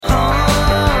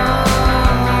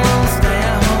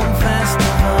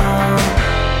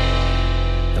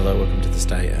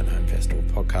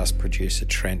producer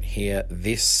Trent here.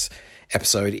 This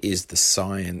episode is the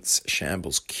Science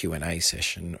Shambles Q&A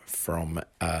session from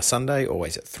Sunday,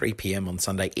 always at 3 p.m. on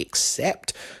Sunday,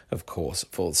 except, of course,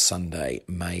 for Sunday,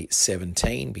 May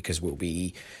 17, because we'll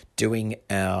be doing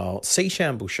our Sea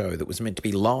Shamble show that was meant to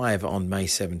be live on May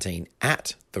 17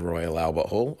 at the Royal Albert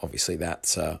Hall. Obviously,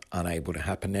 that's unable to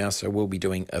happen now, so we'll be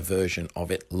doing a version of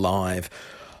it live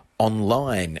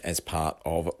online as part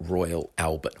of Royal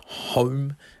Albert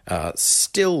Home,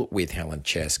 still with Helen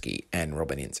Chesky and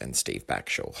Robin Ince and Steve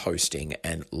Backshall hosting,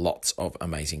 and lots of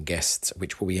amazing guests,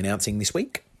 which we'll be announcing this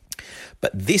week.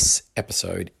 But this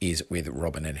episode is with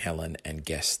Robin and Helen and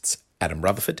guests Adam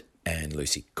Rutherford and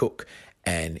Lucy Cooke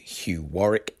and Hugh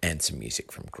Warwick, and some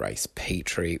music from Grace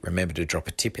Petrie. Remember to drop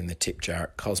a tip in the tip jar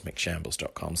at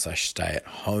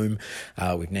cosmicshambles.com/stay-at-home.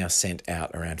 We've now sent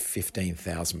out around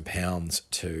 £15,000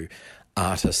 to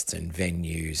artists and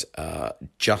venues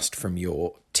just from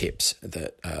your tips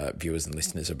that viewers and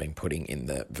listeners have been putting in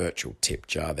the virtual tip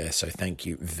jar there. So thank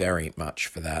you very much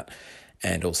for that.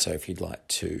 And also, if you'd like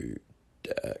to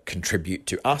contribute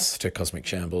to us, to Cosmic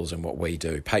Shambles and what we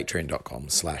do,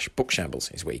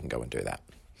 patreon.com/bookshambles is where you can go and do that.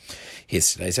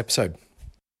 Here's today's episode.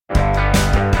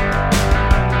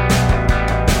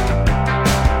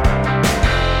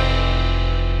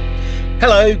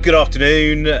 Hello, good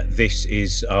afternoon. This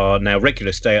is our now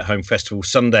regular Stay-at-Home Festival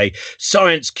Sunday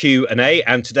Science Q&A,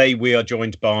 and today we are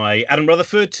joined by Adam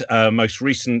Rutherford. Most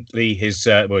recently, his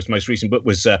most recent book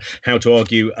was How to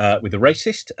Argue with a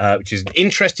Racist, which is an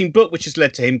interesting book, which has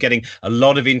led to him getting a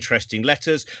lot of interesting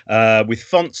letters with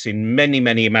fonts in many,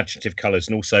 many imaginative colours,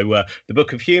 and also The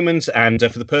Book of Humans. And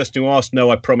for the person who asked,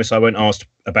 no, I promise I won't ask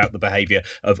about the behaviour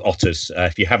of otters.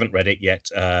 If you haven't read it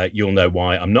yet, you'll know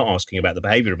why I'm not asking about the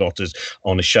behaviour of otters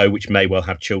on a show which may well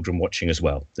have children watching as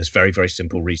well. There's very, very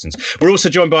simple reasons. We're also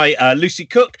joined by Lucy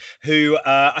Cooke, who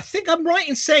I think I'm right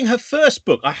in saying her first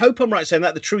book, I hope I'm right in saying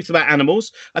that, The Truth About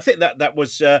Animals. I think that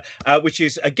was, which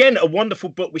is, again, a wonderful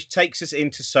book which takes us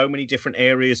into so many different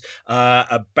areas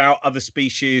about other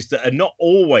species that are not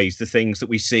always the things that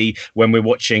we see when we're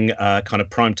watching kind of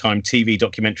primetime TV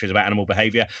documentaries about animal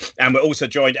behaviour. And we're also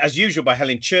joined, as usual, by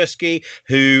Helen Chesky,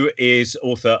 who is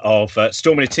author of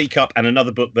Storm in a Teacup, and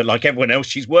another book that, like everyone else,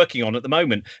 she's working on at the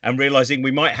moment, and realising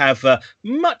we might have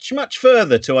much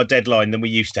further to our deadline than we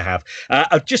used to have.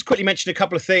 I'll just quickly mention a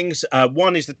couple of things.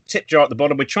 One is the tip jar at the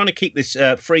bottom. We're trying to keep this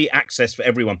free access for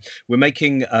everyone. We're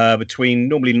making between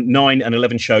normally 9 and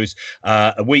 11 shows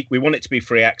a week. We want it to be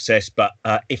free access, but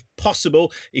if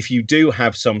possible, if you do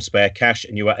have some spare cash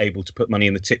and you are able to put money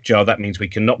in the tip jar, that means we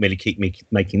can not merely keep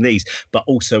making these, but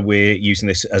also we're using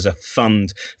this as a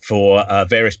fund for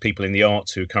various people in the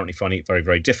arts who are currently finding it very,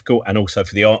 very difficult, and also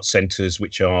for the arts centres,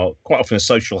 which are quite often a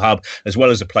social hub as well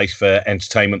as a place for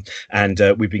entertainment. And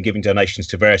we've been giving donations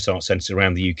to various arts centres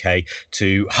around the UK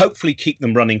to hopefully keep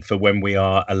them running for when we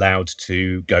are allowed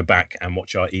to go back and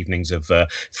watch our evenings of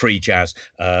free jazz,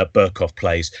 Berkoff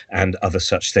plays and other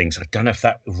such things. I don't know if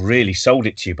that really sold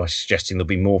it to you by suggesting there'll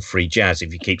be more free jazz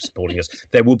if you keep supporting us.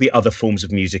 There will be other forms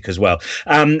of music as well.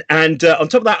 And on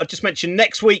top of that, I've just mentioned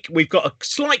next week we've got a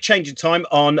slight change in time.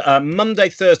 On Monday,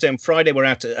 Thursday and Friday we're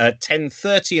out at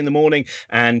 10:30 in the morning,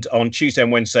 and on Tuesday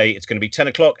and Wednesday it's going to be 10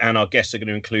 o'clock, and our guests are going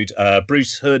to include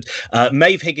Bruce Hood,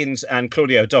 Maeve Higgins and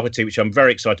Claudia O'Doherty, which I'm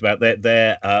very excited about.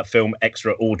 Their film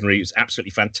Extraordinary is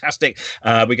absolutely fantastic.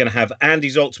 We're going to have Andy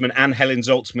Zaltzman and Helen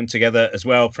Zaltzman together as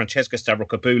well, Francesca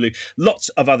Stavrokopoulou, lots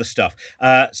of other stuff.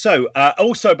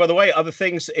 Also, by the way, other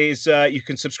things is you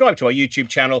can subscribe to our YouTube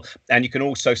channel, and you can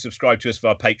also subscribe to us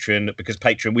via Patreon, because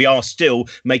Patreon, we are still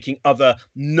making other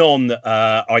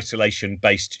non-isolation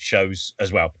based shows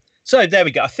as well. So there we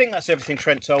go. I think that's everything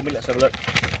Trent told me. Let's have a look.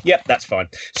 Yep, that's fine.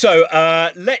 So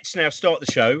let's now start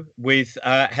the show with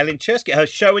Helen Chesky, her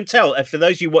show and tell. And for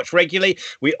those of you who watch regularly,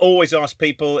 we always ask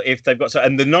people if they've got...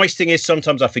 And the nice thing is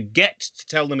sometimes I forget to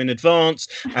tell them in advance.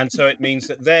 And so it means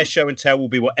that their show and tell will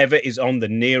be whatever is on the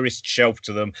nearest shelf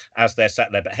to them as they're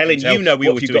sat there. But Helen, you know we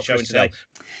always do a show and tell.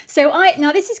 So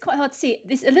now this is quite hard to see.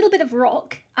 This is a little bit of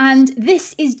rock, and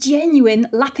this is genuine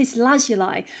lapis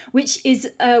lazuli, which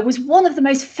is was one of the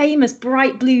most famous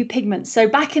bright blue pigments. So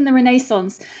back in the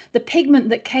Renaissance, the pigment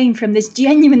that came from this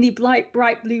genuinely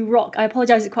bright blue rock, I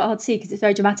apologise, it's quite hard to see because it's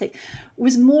very dramatic,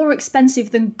 was more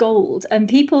expensive than gold. And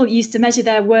people used to measure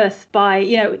their worth by,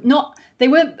 they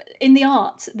were in the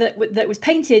art that was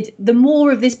painted. The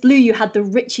more of this blue you had, the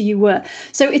richer you were.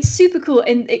 So it's super cool,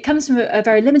 and it comes from a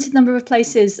very limited number of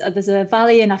places. There's a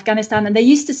valley in Afghanistan, and they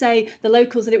used to say, the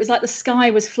locals, that it was like the sky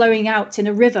was flowing out in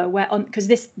a river, because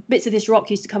bits of this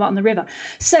rock used to come out on the river.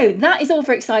 So that is all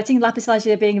very exciting. Lapis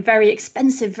lazuli being a very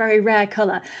expensive, very rare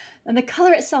colour. And the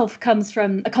colour itself comes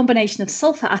from a combination of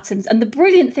sulfur atoms. And the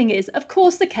brilliant thing is, of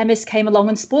course, the chemists came along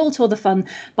and spoilt all the fun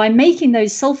by making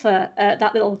those sulfur,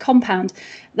 that little compound,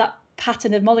 that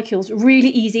pattern of molecules, really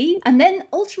easy. And then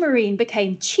ultramarine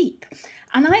became cheap.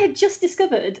 And I had just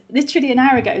discovered literally an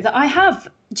hour ago that I have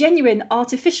genuine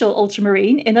artificial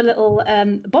ultramarine in a little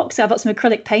box. I've got some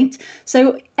acrylic paint.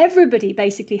 So everybody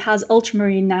basically has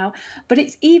ultramarine now. But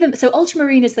it's even so,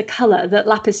 ultramarine is the colour that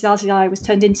lapis lazuli was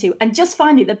turned into. And just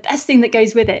finally, the best thing that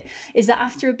goes with it is that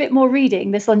after a bit more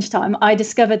reading this lunchtime, I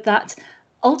discovered that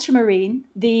ultramarine,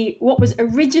 what was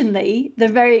originally the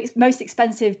very most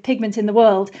expensive pigment in the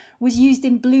world, was used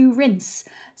in blue rinse.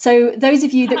 So those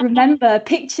of you that remember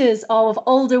pictures of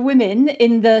older women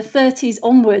in the 30s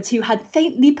onwards who had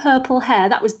faintly purple hair,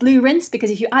 that was blue rinse, because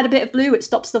if you add a bit of blue, it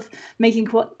stops stuff looking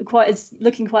quite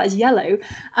as yellow.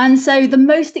 And so the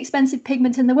most expensive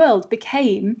pigment in the world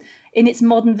became, in its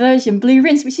modern version, blue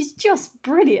rinse, which is just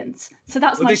brilliant. So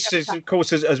that's this is, of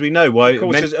course, as we know why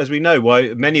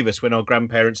many of us, when our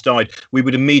grandparents died, we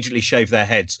would immediately shave their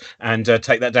heads and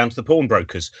take that down to the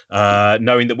pawnbrokers,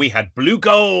 knowing that we had blue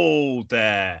gold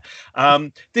there.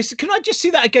 Can I just see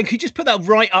that again? Can you just put that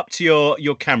right up to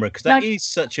your camera, because that is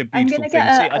such a beautiful thing.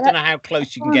 I don't know how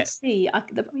close you can get.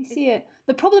 Let me see it.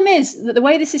 The problem is that the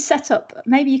way this is set up,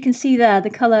 maybe you can see there the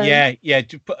colour. Yeah.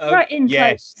 Right in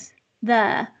place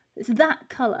there. It's that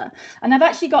colour. And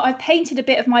I've painted a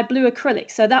bit of my blue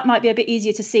acrylic, so that might be a bit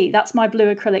easier to see. That's my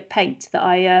blue acrylic paint that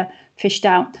I fished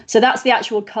out. So that's the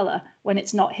actual colour when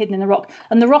it's not hidden in the rock.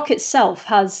 And the rock itself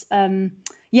has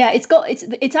it's got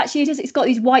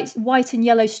these white and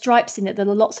yellow stripes in it that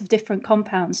are lots of different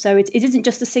compounds. So it isn't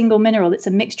just a single mineral, it's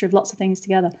a mixture of lots of things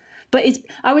together. But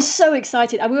I was so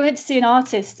excited. We went to see an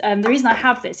artist. The reason I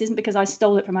have this isn't because I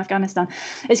stole it from Afghanistan.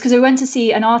 It's because we went to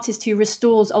see an artist who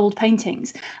restores old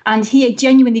paintings, and he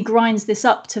genuinely grinds this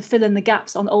up to fill in the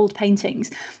gaps on old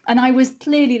paintings. And I was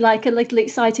clearly like a little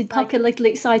excited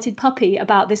puppy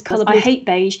about this colour. I hate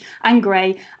beige and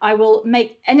grey. I will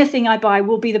make anything I buy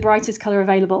will be the brightest colour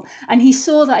available. And he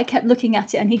saw that I kept looking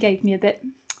at it, and he gave me a bit.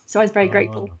 So I was very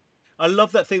grateful. I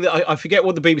love that thing that I forget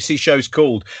what the BBC show's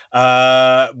called,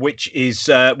 which is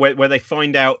where they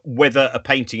find out whether a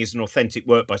painting is an authentic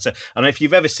work by. So, I don't know if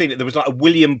you've ever seen it. There was like a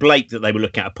William Blake that they were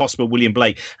looking at, a possible William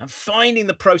Blake, and finding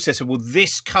the process of, well,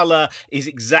 this colour is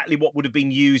exactly what would have been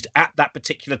used at that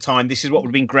particular time. This is what would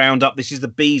have been ground up. This is the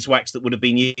beeswax that would have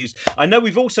been used. I know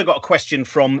we've also got a question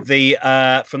from the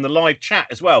live chat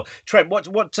as well. Trent,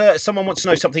 what someone wants to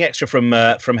know something extra from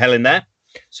Helen there.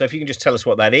 So if you can just tell us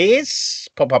what that is,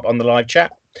 pop up on the live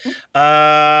chat.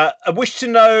 I wish to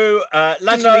know,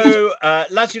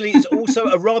 Lazuli is also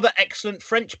a rather excellent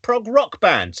French prog rock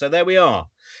band. So there we are.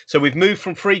 So we've moved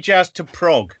from free jazz to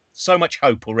prog. So much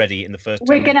hope already in the first.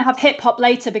 We're going to have hip hop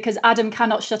later because Adam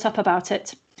cannot shut up about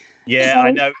it. Yeah,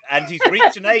 I know. And he's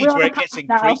reached an age where it gets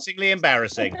increasingly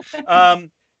embarrassing.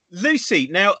 Lucy,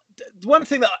 now, one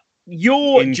thing that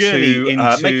your journey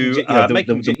into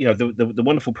the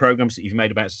wonderful programs that you've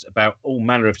made about all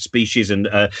manner of species, and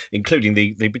including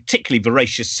the particularly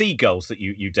voracious seagulls that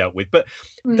you dealt with, but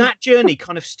that journey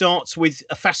kind of starts with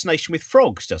a fascination with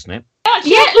frogs, doesn't it?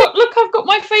 Yeah, look, I've got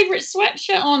my favourite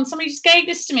sweatshirt on. Somebody just gave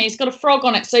this to me. It's got a frog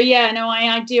on it. So yeah, no,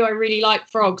 I do. I really like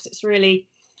frogs. It's really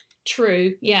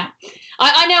true. Yeah,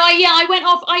 I know. I went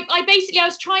off.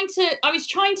 I was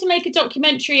trying to make a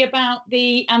documentary about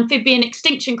the amphibian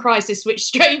extinction crisis, which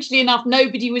strangely enough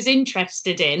nobody was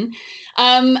interested in,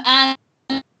 and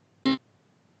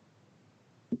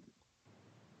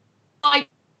I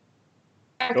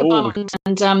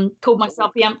called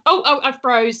myself the I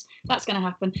froze. That's going to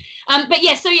happen. But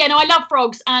yeah, so yeah, no, I love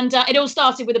frogs, and it all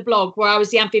started with a blog where I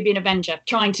was the amphibian avenger,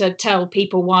 trying to tell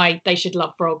people why they should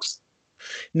love frogs.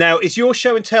 Now, is your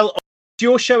show and tell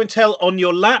on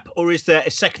your lap, or is there a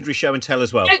secondary show and tell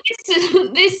as well? No,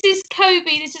 this is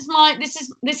Kobe. This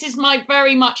is my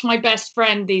very much my best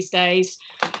friend these days.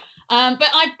 But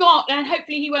I've got, and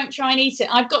hopefully he won't try and eat it.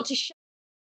 I've got to show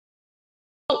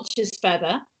vulture's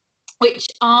feather, which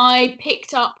I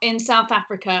picked up in South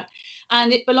Africa,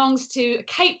 and it belongs to a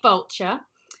Cape vulture.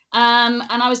 And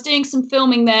I was doing some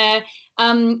filming there.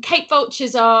 Cape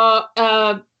vultures are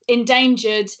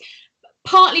endangered,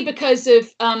 partly because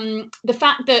of the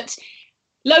fact that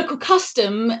local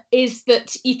custom is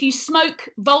that if you smoke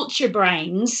vulture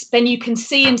brains, then you can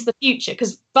see into the future,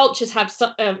 because vultures have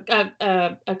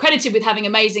are credited with having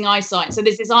amazing eyesight. So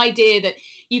there's this idea that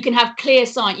you can have clear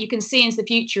sight, you can see into the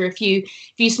future if you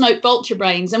smoke vulture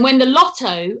brains. And when the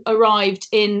lotto arrived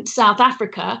in South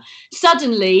Africa,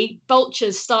 suddenly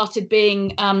vultures started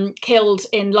being killed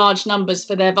in large numbers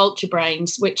for their vulture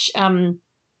brains, which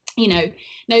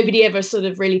nobody ever sort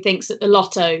of really thinks that the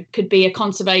lotto could be a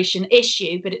conservation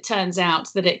issue, but it turns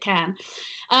out that it can.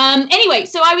 Anyway,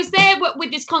 so I was there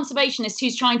with this conservationist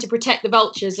who's trying to protect the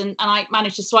vultures, and I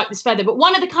managed to swipe this feather. But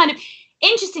one of the kind of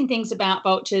interesting things about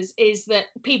vultures is that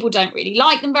people don't really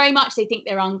like them very much. They think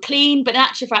they're unclean, but in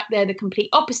actual fact, they're the complete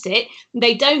opposite.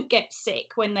 They don't get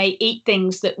sick when they eat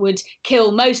things that would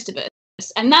kill most of us.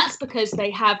 And that's because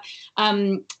they have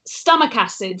stomach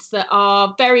acids that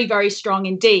are very, very strong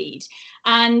indeed.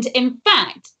 And in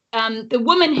fact, the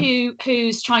woman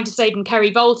who's trying to save him,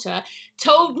 Kerry Volta,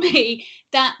 told me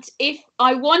that if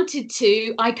I wanted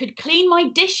to, I could clean my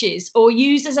dishes or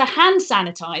use as a hand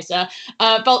sanitizer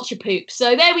vulture poop.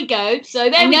 So there we go. I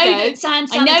know that hand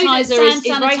sanitizer is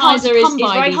very hard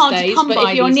to come by but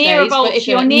if you're near a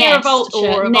vulture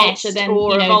or a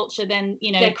vulture, then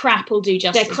their crap will do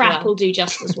just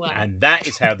as well. And that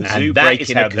is how the zoo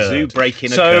break-in occurred.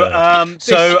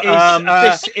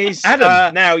 This is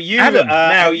Adam. Now you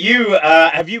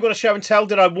have you got a show and tell?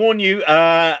 Did I warn you?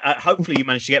 Hopefully you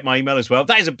managed to get my email as well.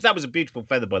 That was a beautiful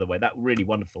feather, by the way. That really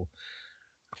wonderful.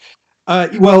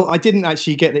 Well, I didn't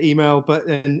actually get the email, but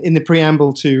in the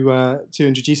preamble to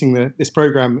introducing this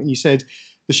program, you said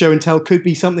the show and tell could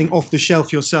be something off the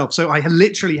shelf yourself. So I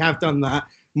literally have done that.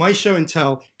 My show and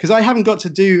tell, because I haven't got to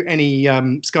do any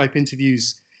Skype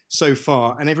interviews so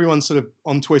far, and everyone sort of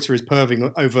on Twitter is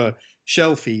perving over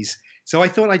shelfies. So I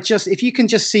thought if you can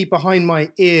just see behind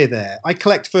my ear there, I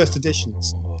collect first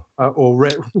editions.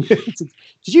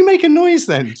 Did you make a noise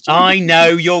then? I know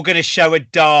you're going to show a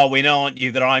Darwin, aren't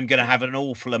you? That I'm going to have an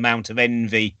awful amount of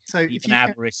envy, even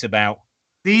avarice about.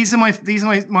 These are my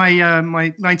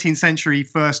 19th century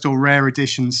first or rare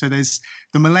editions. So there's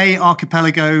the Malay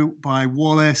Archipelago by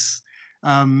Wallace,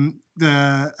 the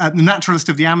Naturalist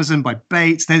of the Amazon by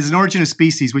Bates. There's an Origin of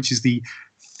Species, which is the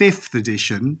 5th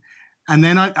edition. And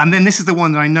then this is the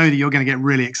one that I know that you're going to get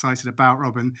really excited about,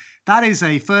 Robin. That is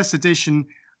a first edition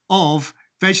of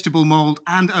Vegetable Mold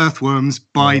and Earthworms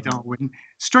by Darwin.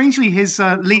 Strangely, his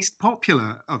least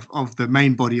popular of the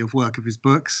main body of work of his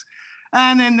books.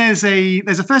 And then there's a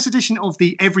first edition of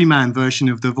the Everyman version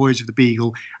of The Voyage of the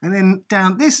Beagle. And then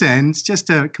down this end, just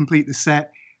to complete the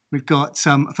set, we've got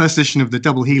some first edition of the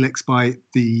Double Helix by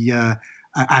the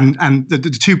and the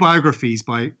two biographies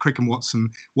by Crick and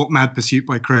Watson, What Mad Pursuit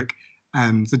by Crick,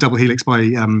 and the Double Helix by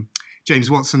James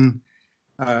Watson,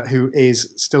 who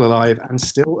is still alive and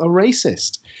still a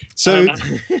racist. So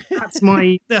that's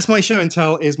my show and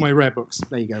tell, is my rare books.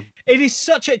 There you go. It is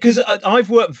because I've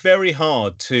worked very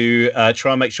hard to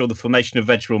try and make sure the formation of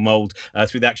vegetable mold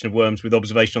through the action of worms with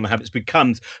observation on the habits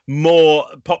becomes more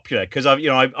popular. Because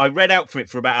I read out from it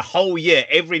for about a whole year.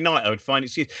 Every night I would find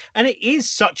it, and it is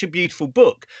such a beautiful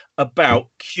book about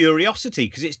curiosity,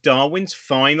 because it's Darwin's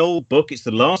final book. It's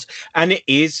the last, and it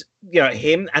is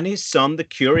him and his son, the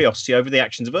curiosity over the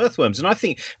actions of earthworms. And I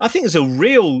think there's a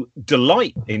real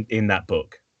delight in that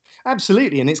book.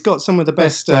 Absolutely, and it's got some of the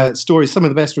best stories, some of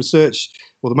the best research,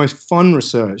 or the most fun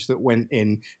research that went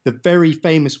in. The very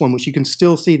famous one, which you can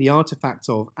still see the artifacts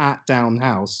of at Down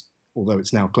House, although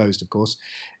it's now closed, of course,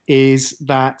 is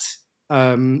that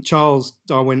Charles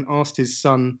Darwin asked his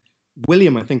son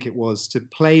William, I think it was, to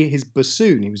play his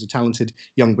bassoon. He was a talented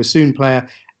young bassoon player,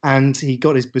 and he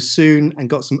got his bassoon and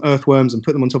got some earthworms and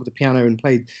put them on top of the piano and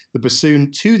played the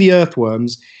bassoon to the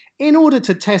earthworms in order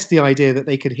to test the idea that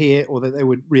they could hear or that they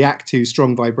would react to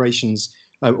strong vibrations,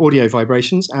 audio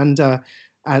vibrations. And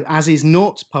as is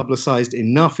not publicized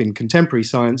enough in contemporary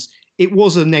science, it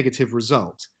was a negative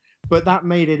result. But that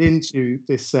made it into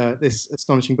this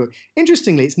astonishing book.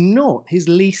 Interestingly, it's not his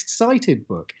least cited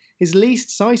book. His least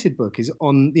cited book is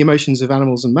on the emotions of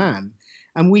animals and man.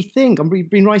 And we've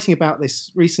been writing about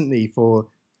this recently for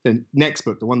the next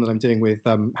book, the one that I'm doing with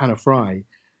Hannah Fry,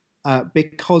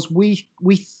 because we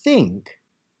think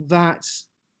that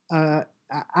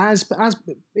as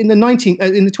in the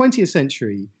 20th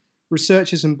century,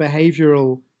 researchers and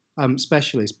behavioral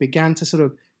specialists began to sort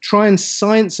of try and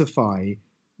scienceify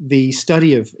the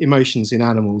study of emotions in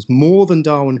animals more than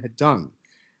Darwin had done.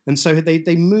 And so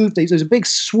they moved, there's a big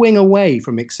swing away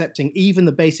from accepting even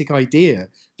the basic idea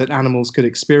that animals could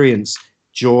experience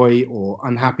joy or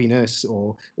unhappiness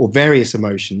or various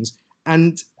emotions.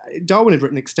 And Darwin had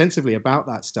written extensively about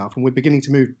that stuff, and we're beginning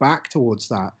to move back towards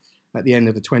that at the end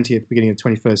of the 20th, beginning of the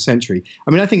 21st century.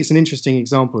 I mean, I think it's an interesting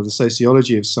example of the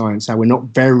sociology of science, how we're not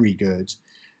very good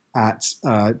at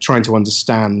trying to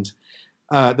understand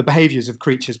the behaviors of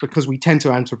creatures because we tend to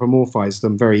anthropomorphize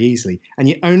them very easily. And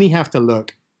you only have to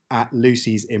look at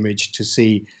Lucy's image to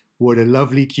see what a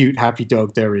lovely, cute, happy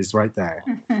dog there is right there.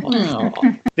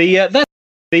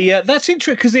 That's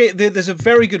interesting because there's a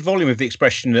very good volume of the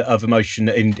expression of emotion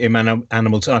in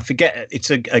animals. And I forget, it's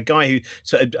a guy who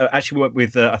actually worked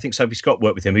with, I think Sophie Scott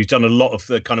worked with him, who's done a lot of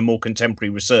the kind of more contemporary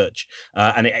research,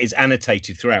 and it is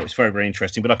annotated throughout. It's very, very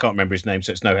interesting, but I can't remember his name,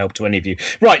 so it's no help to any of you.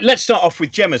 Right, let's start off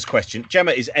with Gemma's question.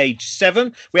 Gemma is age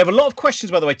 7. We have a lot of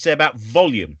questions, by the way, today about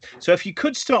volume. So if you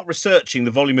could start researching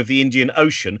the volume of the Indian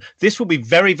Ocean, this will be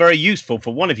very, very useful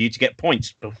for one of you to get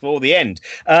points before the end.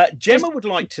 Gemma would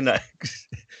like to know...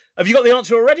 Have you got the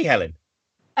answer already, Helen?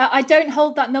 I don't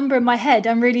hold that number in my head.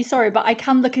 I'm really sorry, but I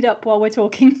can look it up while we're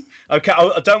talking. Okay,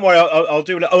 don't worry, I'll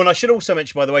do it. Oh, and I should also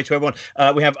mention, by the way, to everyone,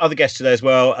 we have other guests today as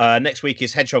well. Next week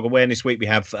is Hedgehog Awareness Week. We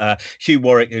have Hugh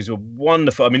Warwick, who's a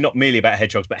wonderful, I mean, not merely about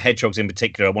hedgehogs, but hedgehogs in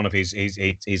particular are one of his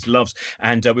loves.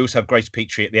 And we also have Grace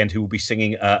Petrie at the end, who will be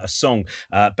singing a song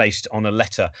based on a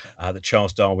letter that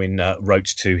Charles Darwin wrote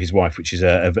to his wife, which is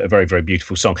a very, very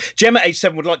beautiful song. Gemma, age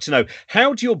 7, would like to know,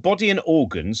 how do your body and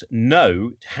organs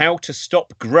know how to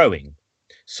stop growing?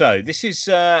 So this is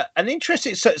an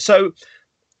interesting... So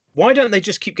why don't they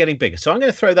just keep getting bigger? So I'm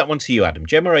going to throw that one to you, Adam.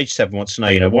 Gemma, age 7, wants to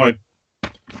know, why?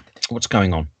 What's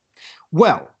going on?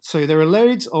 Well, so there are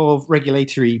loads of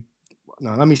regulatory...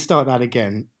 No, let me start that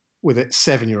again with a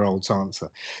 7-year-old's answer.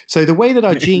 So the way that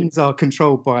our genes are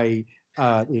controlled by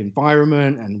the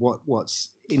environment and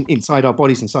what's inside our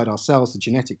bodies, inside our cells, the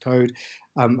genetic code,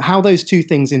 how those two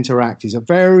things interact is a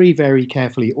very, very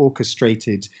carefully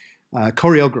orchestrated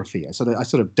choreography. I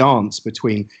sort of dance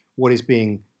between what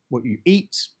you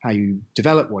eat, how you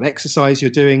develop, what exercise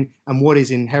you're doing, and what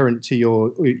is inherent to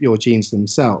your genes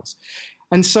themselves.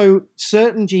 And so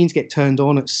certain genes get turned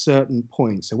on at certain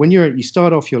points. So when you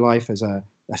start off your life as a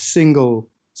single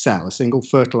cell, a single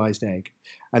fertilized egg,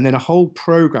 and then a whole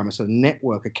program, a sort of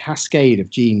network, a cascade of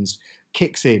genes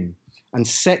kicks in and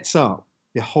sets up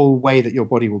the whole way that your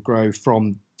body will grow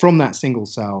from that single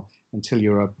cell until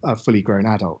you're a fully grown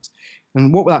adult.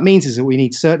 And what that means is that we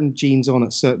need certain genes on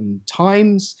at certain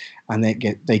times, and they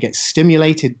get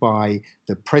stimulated by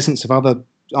the presence of other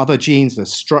genes, the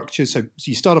structures. So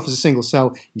you start off as a single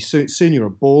cell, soon you're a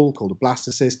ball called a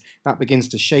blastocyst. That begins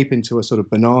to shape into a sort of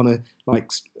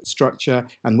banana-like structure.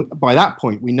 And by that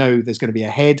point, we know there's going to be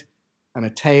a head and a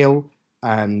tail.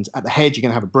 And at the head, you're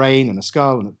going to have a brain and a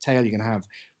skull, and at the tail, you're going to have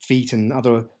feet and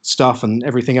other stuff, and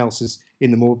everything else is in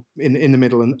the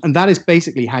middle. And that is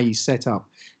basically how you set up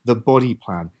the body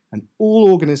plan. And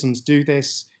all organisms do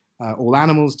this. All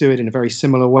animals do it in a very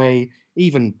similar way.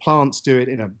 Even plants do it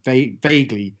in a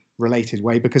vaguely related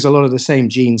way because a lot of the same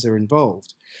genes are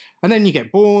involved. And then you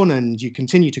get born and you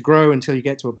continue to grow until you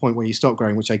get to a point where you stop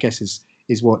growing, which I guess is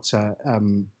what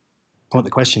the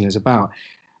question is about.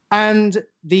 And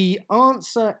the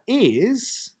answer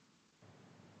is...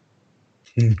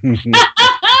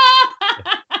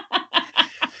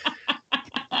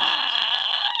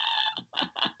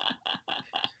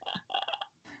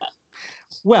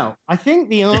 Well, I think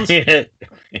the answer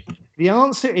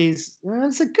is,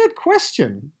 it's a good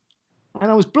question.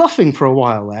 And I was bluffing for a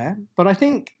while there, but I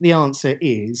think the answer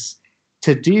is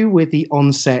to do with the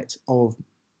onset of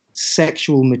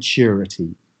sexual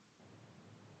maturity.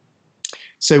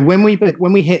 So when we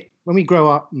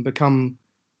grow up and become,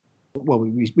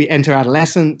 we enter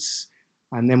adolescence,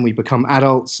 and then we become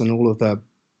adults, and all of the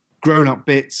grown-up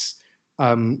bits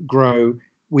grow.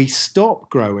 We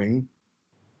stop growing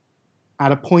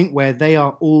at a point where they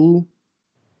are all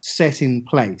set in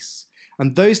place.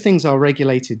 And those things are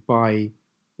regulated by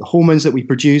the hormones that we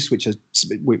produce, which are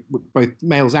both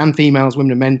males and females, women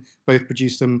and men both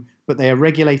produce them, but they are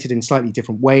regulated in slightly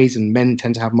different ways. And men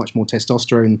tend to have much more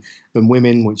testosterone than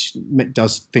women, which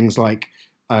does things like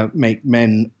make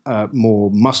men more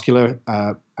muscular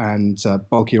and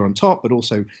bulkier on top, but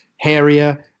also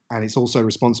hairier. And it's also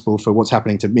responsible for what's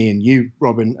happening to me and you,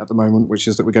 Robin, at the moment, which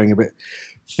is that we're going a bit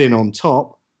thin on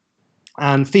top.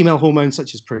 And female hormones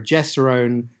such as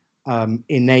progesterone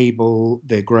enable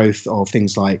the growth of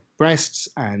things like breasts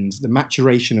and the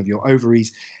maturation of your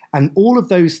ovaries. And all of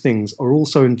those things are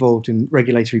also involved in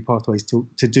regulatory pathways to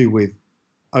do with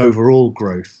overall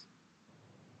growth.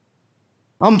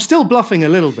 I'm still bluffing a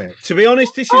little bit. To be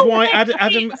honest, this is why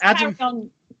Adam...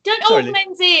 Don't old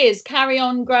men's ears carry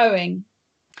on growing?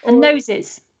 And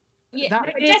noses. Yeah,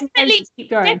 definitely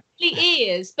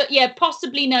ears, but yeah,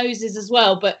 possibly noses as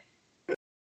well. But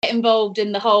get involved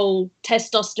in the whole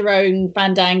testosterone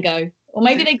fandango, or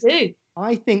maybe they do.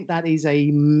 I think that is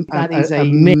a myth,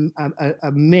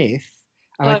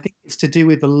 and I think it's to do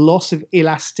with the loss of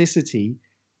elasticity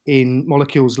in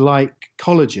molecules like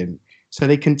collagen. So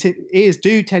they ears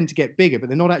do tend to get bigger, but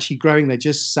they're not actually growing; they're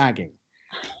just sagging.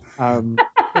 In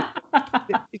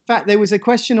fact, there was a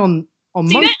question on. I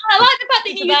like the fact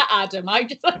that you that, Adam. I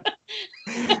just.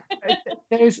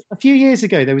 There's a few years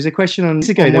ago. There was a question on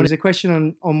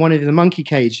one of the monkey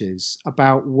cages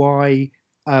about why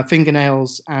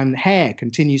fingernails and hair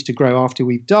continues to grow after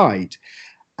we've died,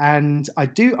 and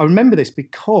I remember this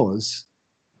because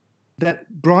that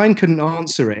Brian couldn't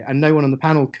answer it, and no one on the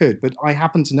panel could, but I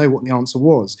happen to know what the answer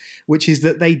was, which is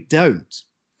that they don't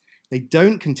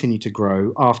continue to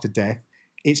grow after death.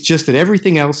 It's just that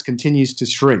everything else continues to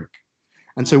shrink.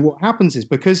 And so what happens is,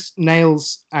 because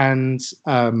nails and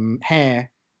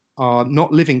hair are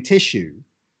not living tissue,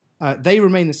 they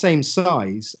remain the same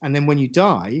size. And then when you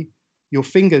die, your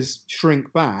fingers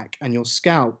shrink back, and your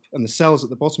scalp and the cells at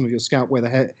the bottom of your scalp where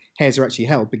the hairs are actually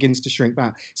held begins to shrink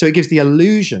back. So it gives the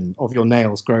illusion of your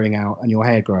nails growing out and your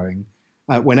hair growing,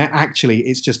 when actually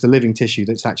it's just the living tissue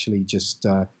that's actually just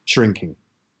shrinking.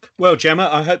 Well, Gemma,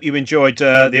 I hope you enjoyed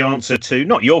the answer to,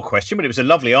 not your question, but it was a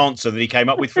lovely answer that he came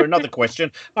up with for another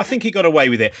question. I think he got away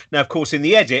with it. Now, of course, in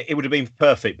the edit, it would have been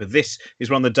perfect, but this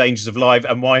is one of the dangers of live.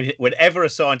 And why, whenever a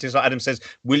scientist like Adam says,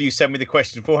 will you send me the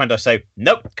question beforehand, I say,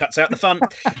 nope, cuts out the fun.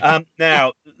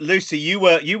 Now, Lucy, you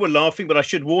were laughing, but I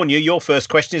should warn you, your first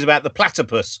question is about the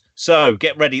platypus. So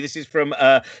get ready. This is from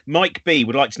Mike B.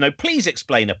 Would like to know, please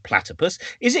explain a platypus.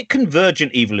 Is it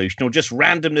convergent evolution or just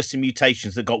randomness and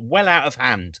mutations that got well out of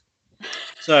hand?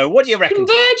 So what do you reckon?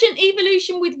 Convergent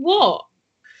evolution with what?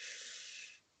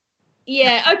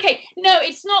 Yeah, okay. No,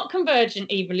 it's not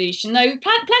convergent evolution. No,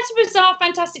 platypus are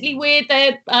fantastically weird.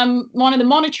 They're one of the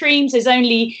monotremes. There's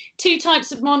only two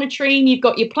types of monotreme. You've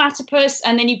got your platypus,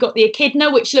 and then you've got the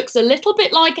echidna, which looks a little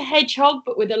bit like a hedgehog,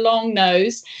 but with a long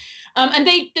nose. And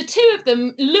the two of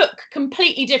them look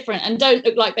completely different and don't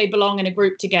look like they belong in a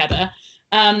group together.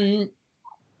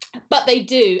 But they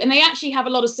do, and they actually have a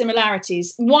lot of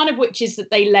similarities. One of which is that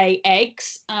they lay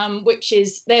eggs,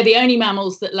 they're the only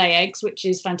mammals that lay eggs, which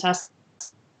is fantastic.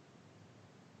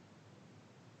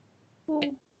 So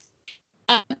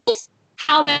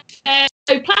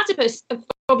platypus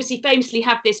obviously famously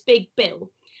have this big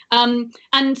bill, and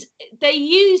they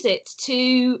use it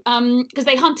to because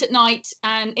they hunt at night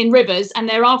and in rivers, and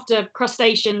they're after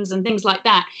crustaceans and things like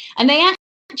that, and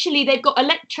they've got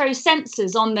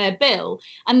electrosensors on their bill,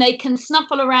 and they can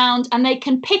snuffle around and they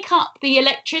can pick up the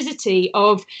electricity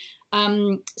of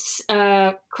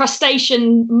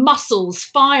crustacean muscles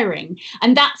firing,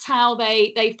 and that's how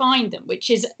they find them, which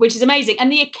is amazing.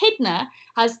 And the echidna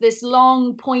has this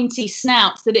long pointy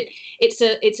snout that it's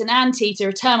an anteater,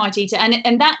 a termite eater,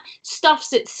 and that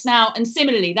stuffs its snout, and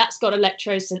similarly that's got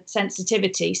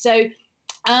electrosensitivity. So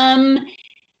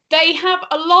they have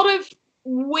a lot of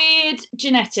weird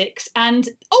genetics. And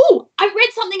I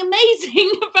read something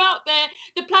amazing about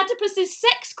the platypus's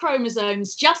sex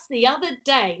chromosomes just the other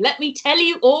day. Let me tell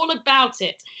you all about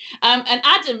it. And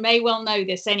Adam may well know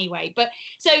this anyway, but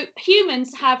so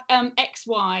humans have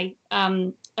XY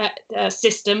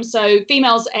system, so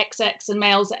females are XX and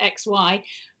males are XY.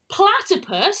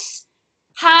 Platypus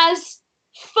has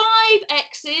 5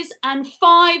 X's and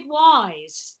 5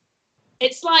 Y's.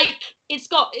 It's like it's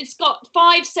got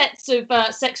 5 sets of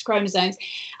sex chromosomes,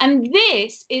 and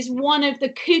this is one of the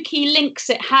kooky links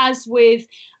it has with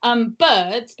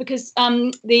birds, because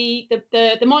the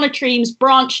monotremes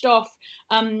branched off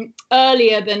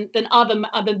earlier than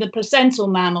the placental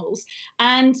mammals.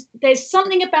 And there's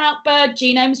something about bird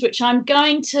genomes which I'm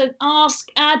going to ask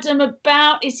Adam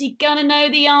about. Is he going to know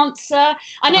the answer?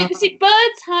 I know, because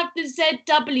birds have the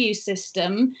ZW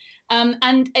system,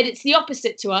 and it's the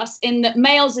opposite to us in that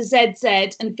males are ZZ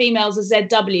and females are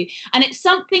ZW, and it's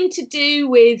something to do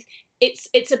with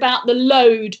it's about the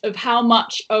load of how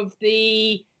much of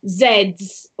the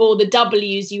Zs or the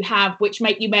Ws you have, which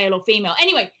make you male or female.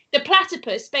 Anyway, the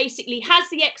platypus basically has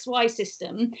the XY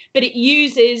system, but it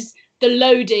uses the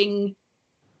loading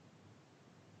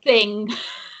thing.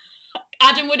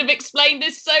 Adam would have explained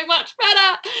this so much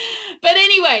better. But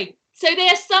anyway, so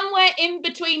they're somewhere in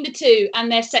between the two,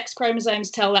 and their sex chromosomes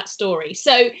tell that story.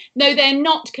 So no, they're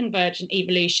not convergent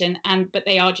evolution, but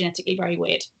they are genetically very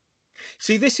weird.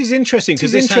 See, this is interesting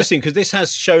because this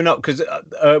has shown up because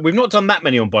we've not done that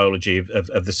many on biology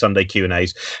of the Sunday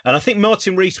Q&As, and I think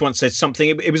Martin Rees once said something.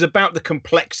 It was about the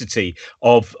complexity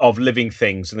of living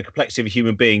things and the complexity of a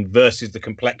human being versus the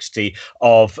complexity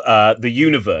of the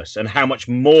universe, and how much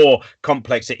more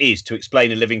complex it is to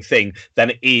explain a living thing than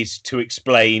it is to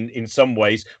explain, in some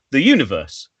ways, the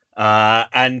universe.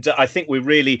 And I think we're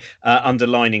really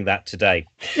underlining that today.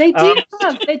 They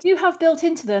do have built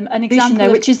into them an example,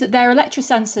 though, which is that their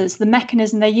electrosensors, the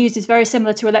mechanism they use is very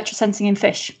similar to electrosensing in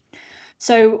fish.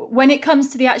 So when it comes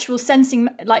to the actual sensing,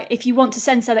 like if you want to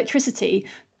sense electricity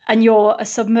and you're a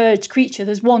submerged creature,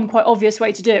 there's one quite obvious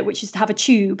way to do it, which is to have a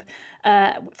tube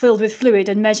filled with fluid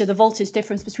and measure the voltage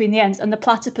difference between the ends. And the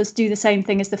platypus do the same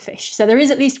thing as the fish. So there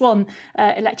is at least one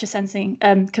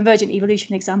electrosensing convergent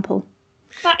evolution example.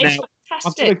 That is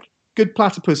fantastic. I've got a good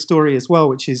platypus story as well,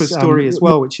 which is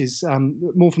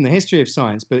more from the history of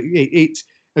science, but it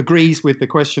agrees with the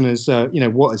questioners.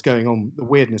 What is going on, the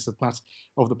weirdness of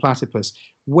the platypus.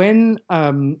 When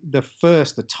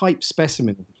the type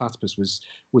specimen of the platypus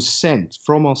was sent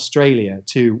from Australia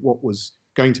to what was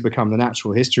going to become the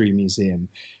Natural History Museum,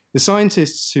 the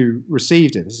scientists who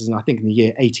received it, this is I think in the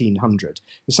year 1800,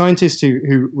 the scientists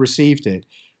who received it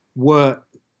were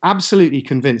absolutely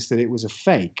convinced that it was a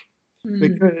fake,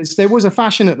 because there was a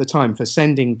fashion at the time for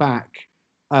sending back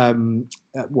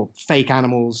fake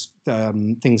animals,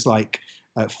 things like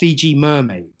Fiji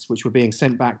mermaids, which were being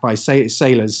sent back by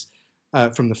sailors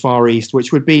from the Far East,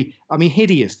 which would be,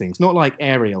 hideous things, not like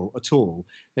Ariel at all.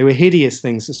 They were hideous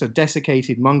things, sort of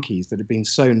desiccated monkeys that had been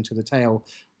sewn to the tail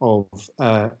of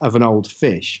an old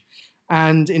fish.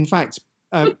 And in fact,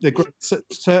 the great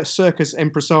circus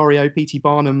impresario P.T.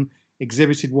 Barnum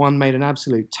exhibited one, made an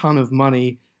absolute ton of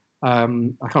money. I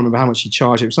can't remember how much he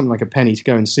charged. It was something like a penny to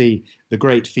go and see the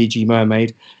great Fiji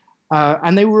mermaid.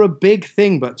 And they were a big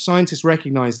thing, but scientists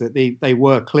recognized that they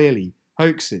were clearly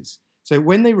hoaxes. So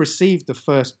when they received the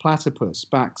first platypus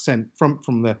back sent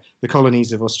from the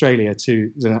colonies of Australia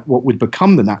to what would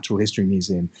become the Natural History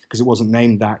Museum, because it wasn't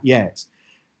named that yet,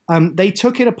 they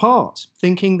took it apart,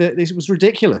 thinking that this was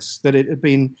ridiculous, that it had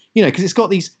been, because it's got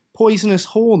these poisonous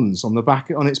horns on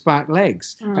its back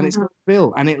legs, and it's got a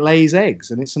bill, and it lays eggs,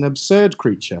 and it's an absurd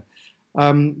creature.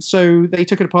 So they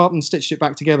took it apart and stitched it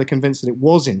back together, convinced that it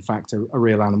was in fact a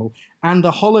real animal. And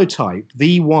the holotype,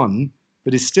 the one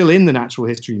that is still in the Natural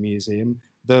History Museum,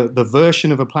 the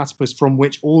version of a platypus from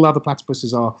which all other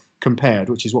platypuses are compared,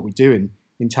 which is what we do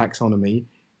in taxonomy,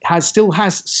 still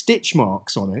has stitch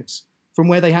marks on it from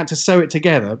where they had to sew it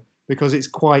together, because it's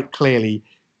quite clearly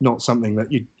not something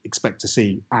that you'd expect to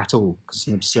see at all, because it's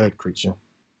an absurd creature.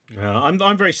 I'm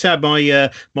very sad. My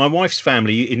wife's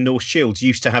family in North Shields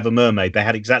used to have a mermaid. They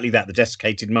had exactly that, the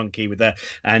desiccated monkey with that,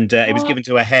 and it was given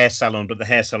to a hair salon, but the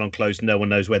hair salon closed. No one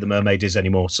knows where the mermaid is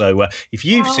anymore. So if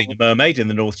you've seen a mermaid in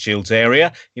the North Shields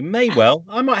area,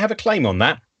 I might have a claim on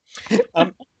that.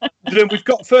 We've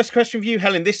got first question for you,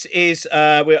 Helen. This is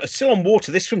we're still on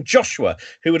water. This is from Joshua,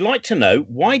 who would like to know,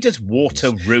 why does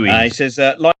water ruin? He says,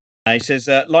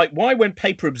 why when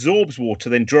paper absorbs water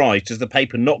then dries, does the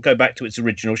paper not go back to its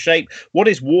original shape? What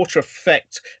is water's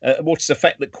effect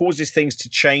that causes things to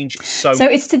change so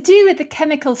it's to do with the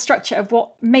chemical structure of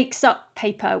what makes up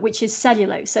paper, which is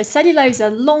cellulose. So cellulose are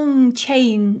long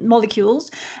chain molecules.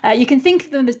 You can think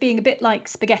of them as being a bit like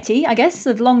spaghetti, I guess,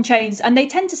 of long chains, and they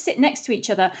tend to sit next to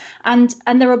each other, and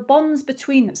there are bonds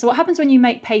between them. So what happens when you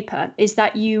make paper is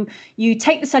that you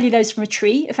take the cellulose from a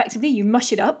tree, effectively, you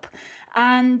mush it up,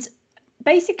 and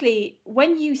basically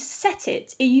when you set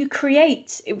it, you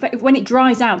create, when it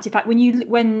dries out, in fact,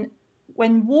 when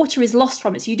water is lost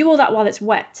from it, so you do all that while it's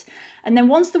wet, and then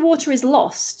once the water is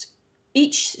lost,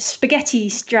 each spaghetti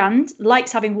strand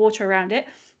likes having water around it,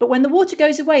 but when the water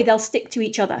goes away, they'll stick to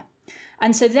each other.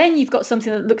 And so then you've got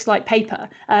something that looks like paper,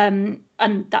 and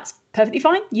that's perfectly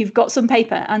fine. You've got some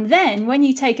paper. And then when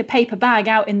you take a paper bag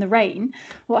out in the rain,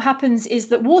 what happens is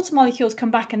that water molecules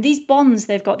come back, and these bonds,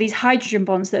 they've got these hydrogen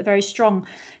bonds that are very strong,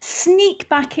 sneak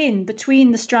back in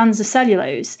between the strands of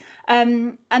cellulose.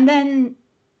 And then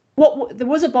there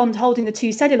was a bond holding the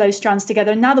two cellulose strands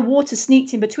together, and now the water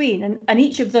sneaked in between, and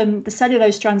each of them, the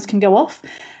cellulose strands can go off.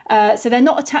 So they're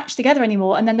not attached together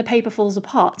anymore, and then the paper falls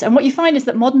apart. And what you find is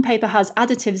that modern paper has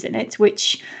additives in it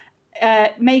which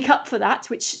make up for that,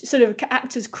 which sort of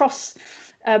act as cross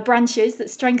branches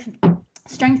that strengthen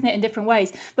it in different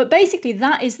ways. But basically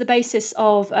that is the basis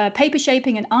of paper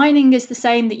shaping, and ironing is the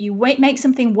same, that you make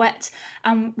something wet,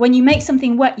 and when you make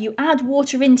something wet, you add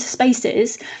water into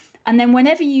spaces. And then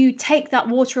whenever you take that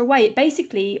water away, it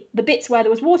basically, the bits where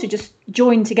there was water just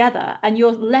join together, and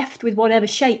you're left with whatever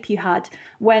shape you had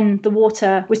when the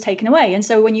water was taken away. And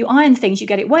so when you iron things, you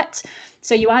get it wet.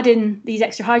 So you add in these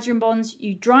extra hydrogen bonds,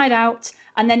 you dry it out,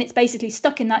 and then it's basically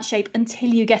stuck in that shape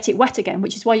until you get it wet again,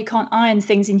 which is why you can't iron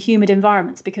things in humid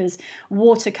environments, because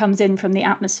water comes in from the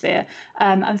atmosphere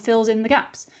and fills in the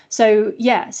gaps. So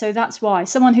so that's why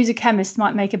someone who's a chemist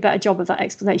might make a better job of that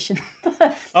explanation.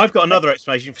 I've got another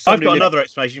explanation for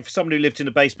someone who lived in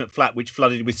a basement flat which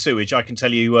flooded with sewage. I can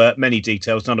tell you many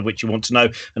details, none of which you want to know,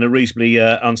 and are reasonably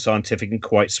unscientific and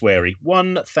quite sweary.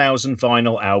 1,000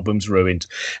 vinyl albums ruined.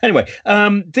 Anyway,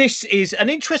 this is an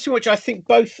interesting, which I think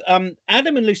both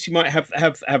Adam and Lucy might have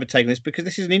a take on this, because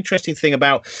this is an interesting thing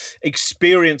about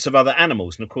experience of other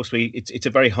animals. And of course, it's a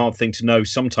very hard thing to know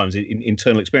sometimes in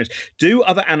internal experience. Do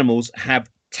other animals have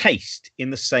taste in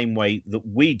the same way that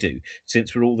we do,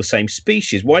 since we're all the same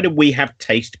species? Why do we have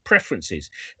taste preferences?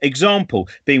 Example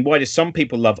being, why do some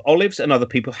people love olives and other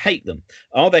people hate them?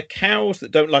 Are there cows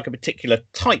that don't like a particular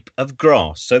type of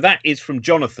grass? So that is from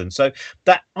Jonathan. So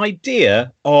that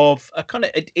idea of a kind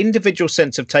of an individual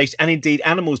sense of taste, and indeed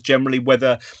animals generally,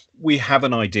 whether we have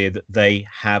an idea that they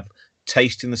have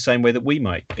taste in the same way that we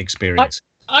might experience.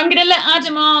 I'm going to let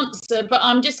Adam answer, but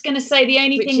I'm just going to say the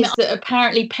only thing is that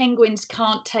apparently penguins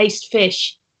can't taste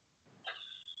fish.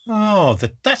 Oh,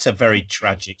 that's a very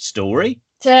tragic story.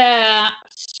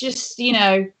 Just,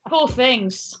 poor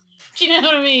things. Do you know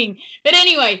what I mean? But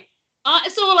anyway,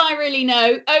 that's all I really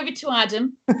know. Over to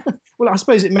Adam. Well, I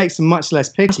suppose it makes them much less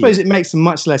picky.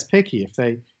 If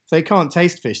they can't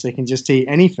taste fish, they can just eat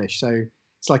any fish. So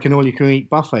it's like an all-you-can-eat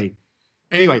buffet.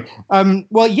 Anyway,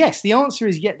 well, yes, the answer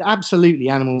is yes, absolutely.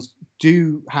 Animals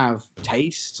do have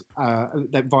taste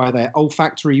via their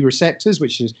olfactory receptors,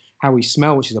 which is how we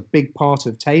smell, which is a big part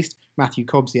of taste. Matthew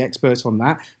Cobb's the expert on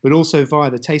that, but also via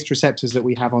the taste receptors that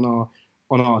we have on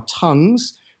our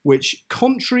tongues, which,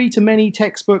 contrary to many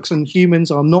textbooks and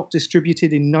humans, are not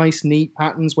distributed in nice, neat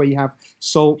patterns where you have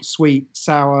salt, sweet,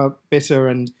 sour, bitter,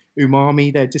 and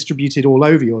umami. They're distributed all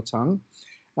over your tongue.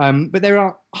 But there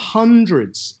are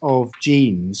hundreds of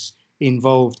genes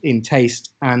involved in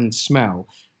taste and smell.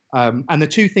 And the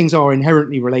two things are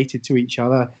inherently related to each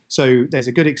other. So there's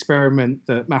a good experiment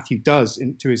that Matthew does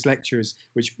to his lectures,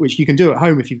 which you can do at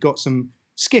home if you've got some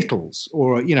Skittles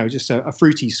or, just a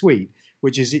fruity sweet,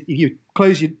 which is you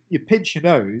pinch your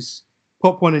nose,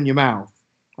 pop one in your mouth,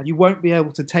 and you won't be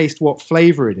able to taste what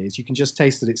flavor it is. You can just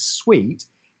taste that it's sweet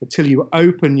until you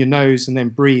open your nose and then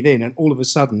breathe in, and all of a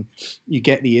sudden you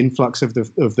get the influx of the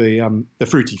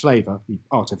fruity flavor, the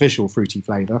artificial fruity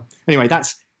flavor. Anyway,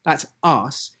 that's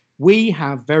us. We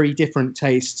have very different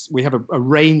tastes. We have a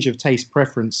range of taste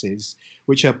preferences,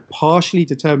 which are partially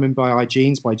determined by our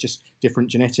genes, by just different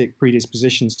genetic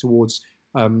predispositions towards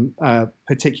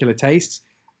particular tastes,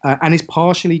 and is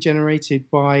partially generated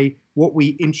by what we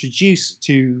introduce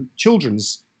to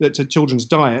children's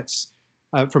diets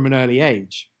from an early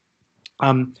age.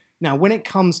 Now, when it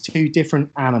comes to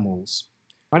different animals,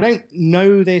 I don't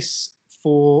know this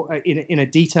in a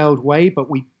detailed way, but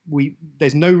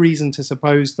there's no reason to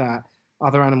suppose that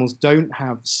other animals don't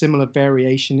have similar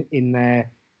variation in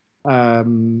their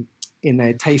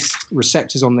taste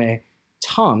receptors on their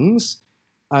tongues.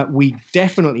 We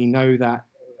definitely know that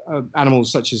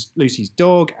animals such as Lucy's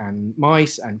dog and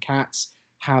mice and cats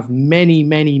have many,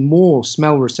 many more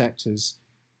smell receptors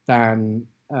than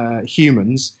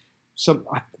humans. So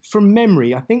from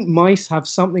memory, I think mice have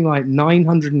something like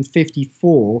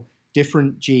 954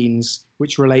 different genes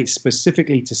which relate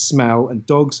specifically to smell, and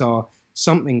dogs are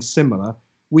something similar.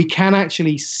 We can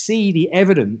actually see the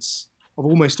evidence of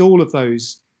almost all of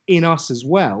those in us as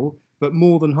well, but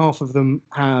more than half of them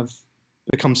have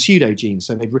become pseudogenes.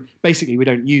 So basically we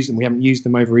don't use them. We haven't used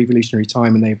them over evolutionary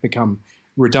time, and they've become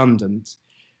redundant.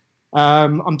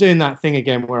 I'm doing that thing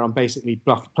again where I'm basically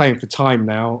playing for time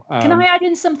now. Can I add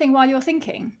in something while you're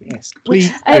thinking? Yes,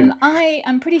 please. I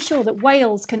am pretty sure that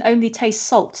whales can only taste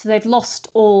salt. So they've lost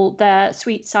all their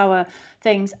sweet, sour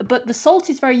things. But the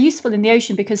salt is very useful in the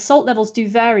ocean because salt levels do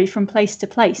vary from place to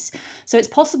place. So it's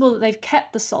possible that they've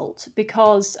kept the salt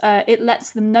because it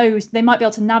lets them know they might be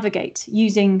able to navigate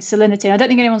using salinity. I don't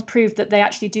think anyone's proved that they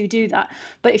actually do that.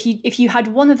 But if you had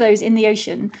one of those in the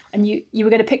ocean and you were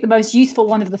going to pick the most useful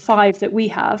one of the five that we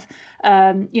have,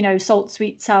 salt,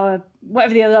 sweet, sour,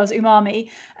 whatever the others, umami,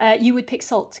 you would pick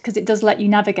salt because it does let you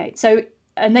navigate. So,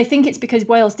 and they think it's because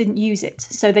whales didn't use it.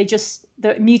 So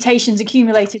the mutations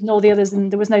accumulated in all the others and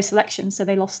there was no selection, so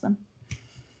they lost them.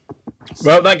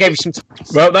 Well, that gave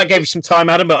you some time,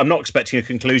 Adam. But I'm not expecting a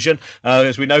conclusion,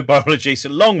 as we know biology is a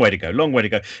long way to go. Long way to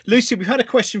go. Lucy, we've had a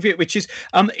question for you, which is,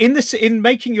 in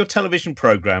making your television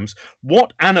programs,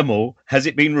 what animal has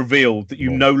it been revealed that you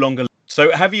no longer?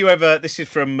 So, have you ever? This is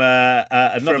from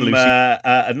another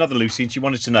Lucy, and she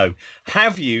wanted to know: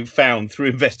 have you found through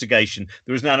investigation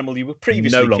there was an animal you were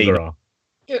previously no longer are?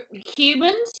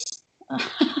 Humans.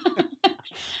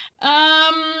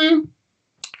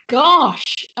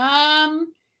 Gosh. I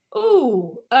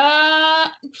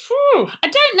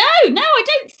don't know. No, I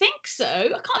don't think so. I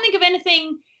can't think of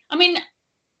anything. I mean,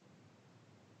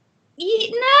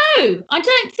 no, I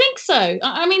don't think so.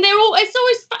 I mean,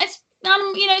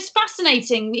 it's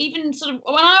fascinating. Even sort of.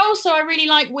 Well, I really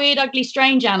like weird, ugly,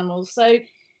 strange animals. So,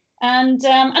 and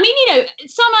I mean,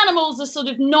 some animals are sort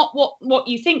of not what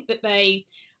you think that they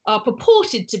are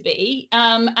purported to be,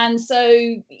 and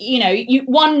so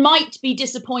one might be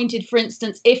disappointed, for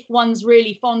instance, if one's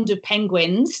really fond of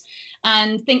penguins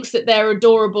and thinks that they're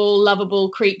adorable,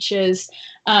 lovable creatures,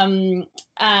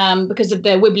 because of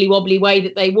their wibbly wobbly way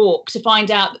that they walk, to find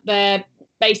out that they're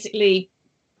basically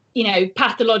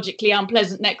pathologically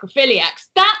unpleasant necrophiliacs.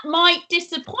 That might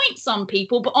disappoint some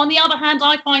people, but on the other hand,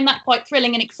 I find that quite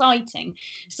thrilling and exciting.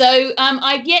 So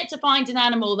I've yet to find an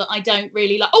animal that I don't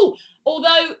really like.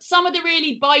 Although some of the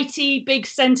really bitey big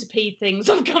centipede things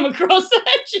I've come across,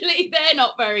 actually, they're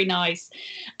not very nice.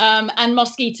 And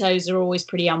mosquitoes are always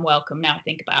pretty unwelcome now I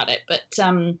think about it. But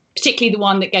particularly the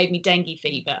one that gave me dengue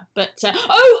fever. But and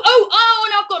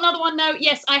I've got another one now.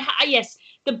 Yes, yes,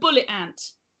 the bullet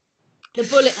ant. The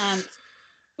bullet ant,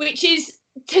 which is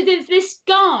to this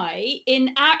guy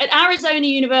at Arizona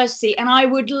University, and I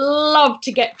would love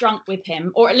to get drunk with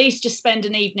him, or at least just spend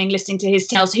an evening listening to his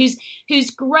tales.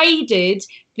 Who's graded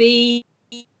the.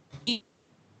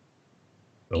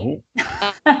 Oh.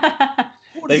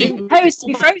 Supposed to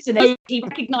be frozen. He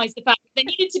recognised the fact that there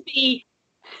needed to be.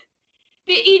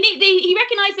 He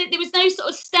recognised that there was no sort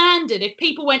of standard. If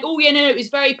people went, "Oh yeah, no, it was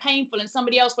very painful," and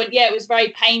somebody else went, "Yeah, it was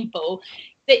very painful,"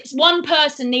 that one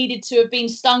person needed to have been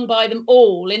stung by them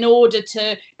all in order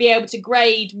to be able to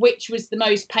grade which was the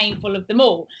most painful of them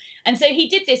all. And so he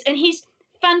did this, and he's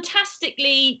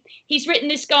written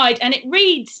this guide, and it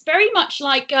reads very much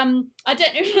like I don't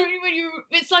know,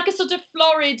 it's like a sort of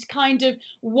florid kind of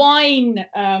wine.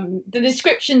 The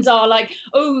descriptions are like,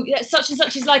 such and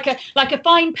such is like a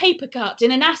fine paper cut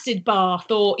in an acid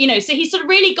bath, or so he's sort of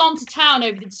really gone to town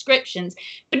over the descriptions.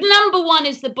 But number one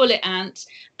is the bullet ant,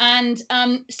 and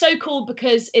so called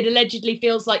because it allegedly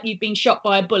feels like you've been shot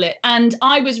by a bullet. And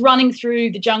I was running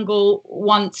through the jungle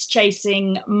once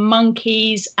chasing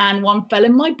monkeys, and one fell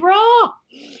in my bra.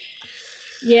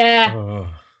 Yeah.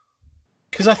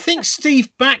 Because I think Steve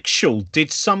Backshall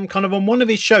did some kind of on one of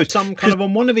his shows,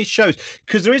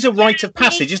 because there is a rite of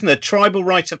passage, isn't there? Tribal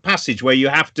rite of passage where you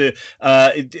have to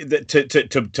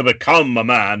become a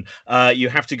man, you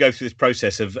have to go through this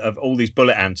process of all these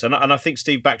bullet ants. And I think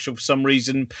Steve Backshall, for some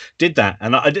reason, did that.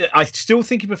 And I still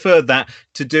think he preferred that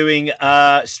to doing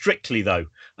Strictly, though.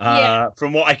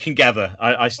 From what I can gather,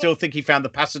 I still think he found the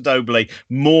Paso Doble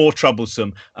more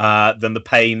troublesome than the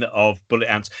pain of bullet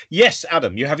ants. Yes,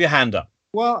 Adam, you have your hand up.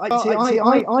 Well,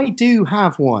 I do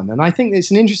have one, and I think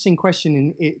it's an interesting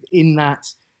question in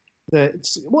that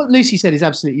what Lucy said is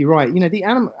absolutely right. The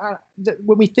animal,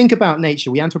 when we think about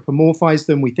nature, we anthropomorphize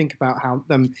them. We think about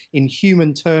them in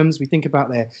human terms. We think about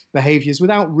their behaviors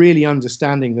without really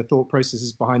understanding the thought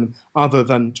processes behind them, other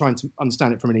than trying to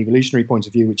understand it from an evolutionary point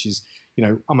of view, which is,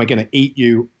 am I going to eat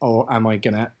you, or am I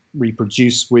going to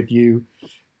reproduce with you,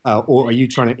 or are you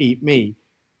trying to eat me?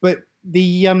 But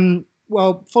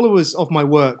followers of my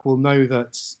work will know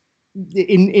that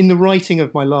in the writing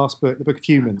of my last book, the Book of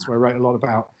Humans, where I wrote a lot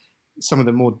about some of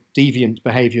the more deviant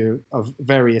behavior of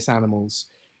various animals,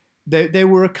 there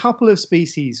were a couple of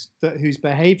species whose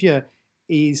behavior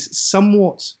is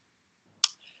somewhat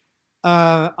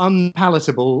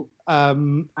unpalatable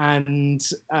and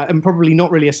probably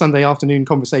not really a Sunday afternoon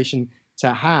conversation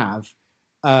to have.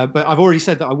 But I've already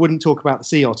said that I wouldn't talk about the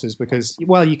sea otters because,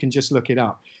 you can just look it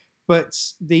up.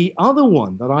 But the other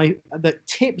one that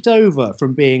tipped over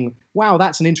from being, wow,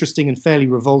 that's an interesting and fairly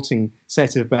revolting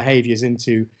set of behaviors,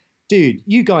 into, dude,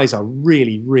 you guys are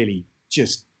really, really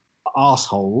just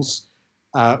assholes,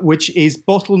 which is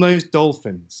bottlenose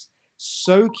dolphins.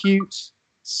 So cute,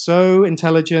 so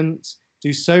intelligent,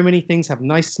 do so many things, have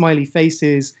nice smiley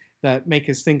faces that make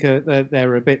us think that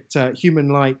they're a bit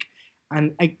human-like.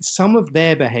 And some of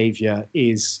their behavior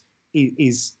is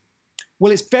it's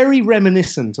very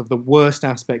reminiscent of the worst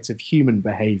aspects of human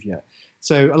behavior.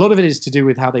 So a lot of it is to do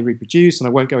with how they reproduce, and I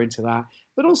won't go into that,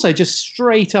 but also just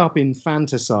straight up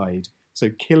infanticide So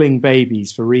killing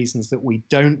babies for reasons that we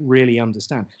don't really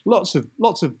understand. Lots of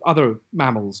other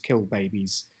mammals kill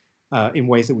babies in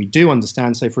ways that we do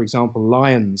understand. So, for example,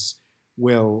 lions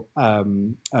will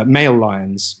male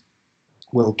lions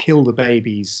will kill the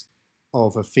babies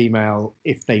of a female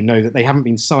if they know that they haven't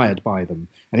been sired by them.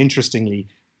 And interestingly,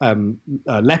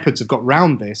 leopards have got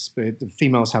round this, but the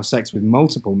females have sex with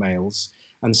multiple males,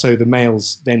 and so the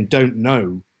males then don't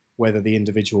know whether the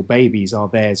individual babies are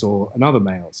theirs or another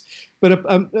male's.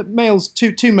 But males,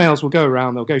 two males will go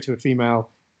around. They'll go to a female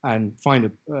and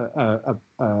find a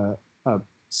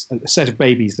set of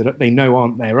babies that they know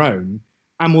aren't their own,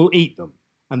 and will eat them,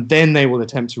 and then they will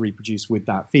attempt to reproduce with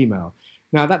that female.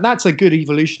 Now that's a good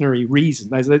evolutionary reason.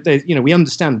 There's, you know, we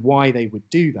understand why they would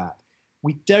do that.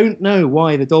 We don't know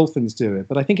why the dolphins do it,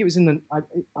 but I think it was in the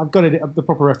I've got the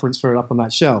proper reference for it up on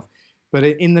that shelf. But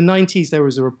in the 90s, there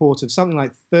was a report of something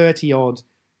like 30 odd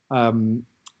young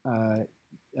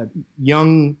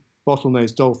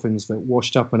bottlenose dolphins that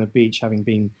washed up on a beach, having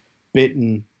been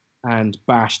bitten and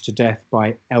bashed to death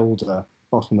by elder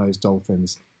bottlenose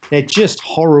dolphins. They're just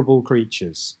horrible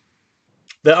creatures.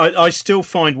 I still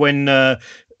find when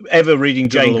ever reading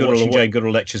Jane Goodall or watching Jane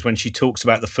Goodall lectures, when she talks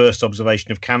about the first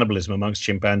observation of cannibalism amongst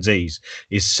chimpanzees,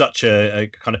 is such a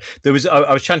kind of.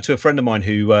 I was chatting to a friend of mine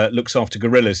who looks after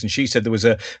gorillas, and she said there was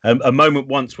a moment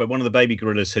once where one of the baby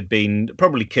gorillas had been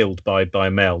probably killed by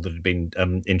a male that had been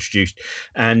introduced,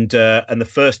 and the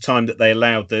first time that they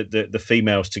allowed the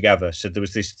females to gather, so there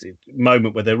was this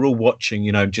moment where they were all watching,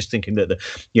 you know, just thinking that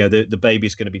the baby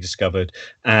is going to be discovered,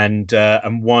 and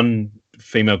one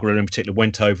female gorilla in particular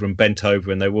went over and bent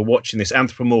over, and they were watching this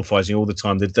anthropomorphizing all the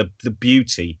time, the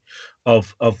beauty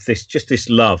of this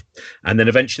love. And then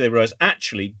eventually they realized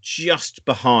actually just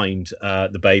behind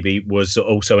the baby was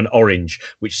also an orange,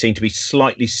 which seemed to be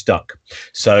slightly stuck.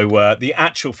 So the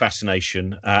actual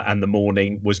fascination and the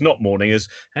mourning was not mourning as,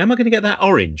 how am I going to get that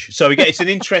orange? So again, it's an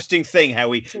interesting thing how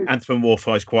we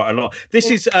anthropomorphize quite a lot. This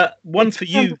is one for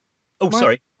you. Oh,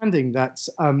 sorry. Understanding that,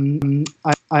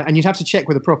 and you'd have to check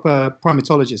with a proper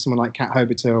primatologist, someone like Kat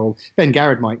Hobiter or Ben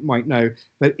Garrett might know,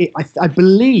 but I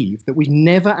believe that we've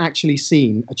never actually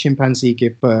seen a chimpanzee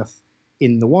give birth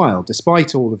in the wild,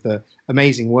 despite all of the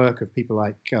amazing work of people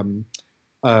like Diane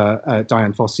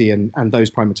Fossey and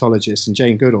those primatologists and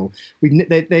Jane Goodall.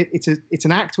 It's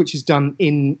an act which is done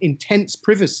in intense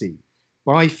privacy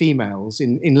by females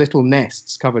in little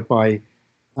nests covered by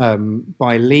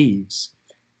leaves.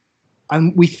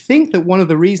 And we think that one of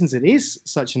the reasons it is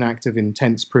such an act of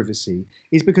intense privacy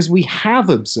is because we have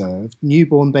observed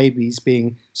newborn babies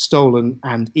being stolen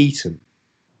and eaten.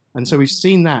 And so we've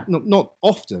seen that, not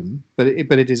often, but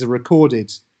it is a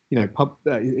recorded,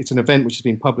 it's an event which has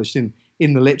been published in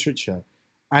the literature.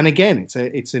 And again,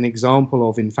 it's an example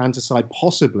of infanticide,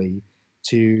 possibly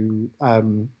to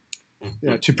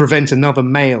prevent another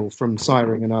male from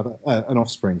siring an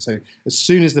offspring. So as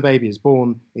soon as the baby is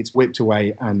born, it's whipped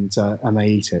away and they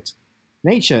eat it.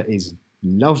 Nature is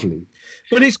lovely.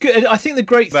 But it's good. I think the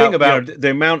great thing about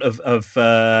the amount of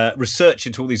research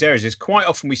into all these areas is quite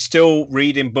often we still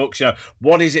read in books,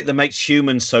 what is it that makes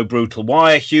humans so brutal?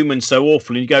 Why are humans so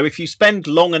awful? And you go, if you spend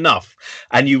long enough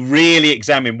and you really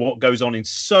examine what goes on in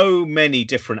so many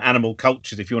different animal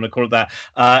cultures, if you want to call it that,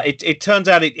 it turns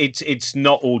out it's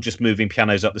not all just moving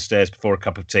pianos up the stairs before a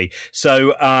cup of tea.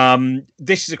 So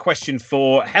this is a question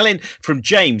for Helen from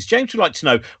James. James would like to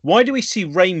know, why do we see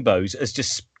rainbows as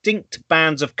distinct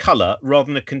bands of colour rather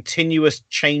than a continuous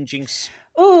changing?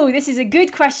 Oh, this is a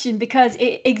good question because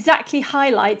it exactly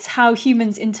highlights how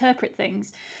humans interpret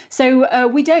things. So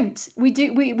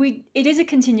it is a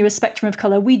continuous spectrum of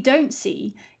colour. We don't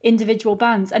see individual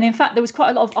bands. And in fact, there was quite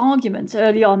a lot of argument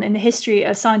early on in the history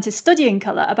of scientists studying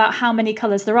colour about how many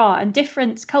colours there are, and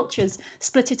different cultures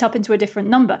split it up into a different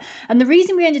number. And the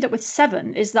reason we ended up with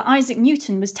 7 is that Isaac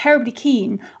Newton was terribly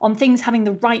keen on things having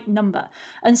the right number.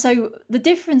 And so the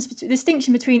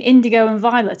distinction between indigo and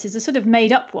violet is a sort of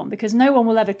made up one, because no one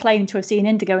will ever claim to have seen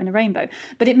indigo in a rainbow,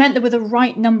 but it meant there were the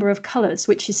right number of colours,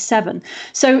 which is 7.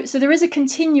 So there is a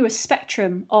continuous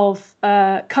spectrum of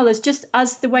colours, just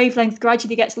as the wavelength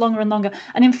gradually gets longer and longer.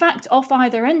 And in fact, off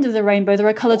either end of the rainbow, there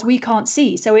are colours we can't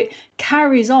see. So it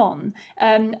carries on.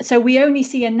 So we only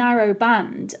see a narrow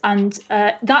band, and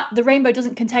that the rainbow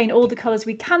doesn't contain all the colours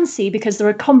we can see, because there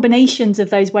are combinations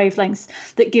of those wavelengths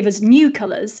that give us new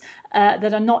colours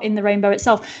that are not in the rainbow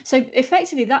itself. So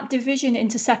effectively, that division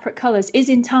into separate colours is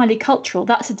entirely cultural.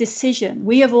 That's a decision.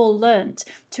 We have all learnt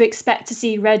to expect to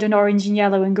see red and orange and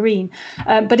yellow and green.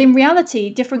 But in reality,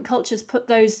 different cultures put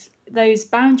those those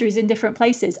boundaries in different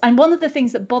places. And one of the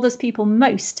things that bothers people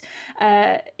most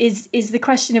is the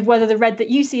question of whether the red that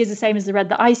you see is the same as the red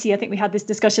that I see. I think we had this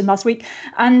discussion last week,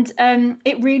 and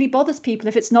it really bothers people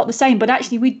if it's not the same. But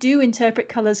actually, we do interpret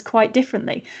colours quite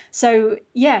differently. So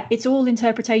yeah, it's all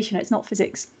interpretation. It's not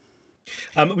physics.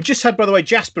 We just had, by the way,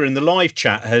 Jasper in the live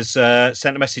chat has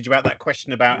sent a message about that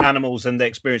question about animals and their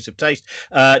experience of taste.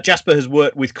 Jasper has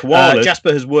worked with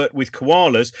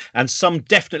koalas. And some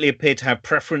definitely appear to have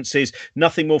preferences.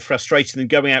 Nothing more frustrating than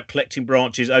going out collecting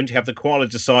branches only to have the koala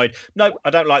decide, no,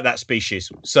 I don't like that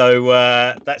species. So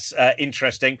that's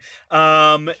interesting.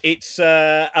 It's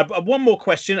one more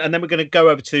question, and then we're going to go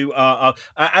over to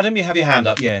Adam. You have your hand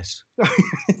up. Yes.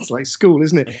 It's like school,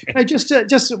 isn't it? No,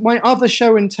 just my other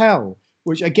show and tell,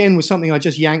 which again was something I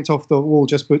just yanked off the wall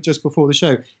just before the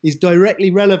show, is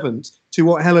directly relevant to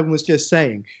what Helen was just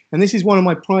saying. And this is one of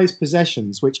my prized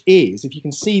possessions, which is, if you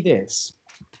can see this,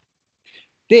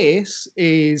 this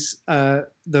is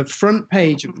the front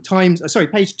page of the Times,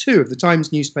 page 2 of the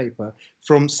Times newspaper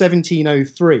from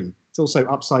 1703. It's also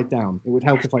upside down. It would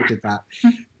help if I did that.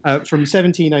 From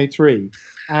 1703.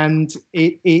 And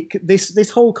this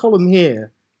whole column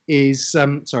here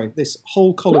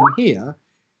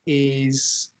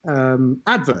is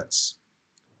adverts.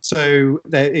 So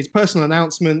there is personal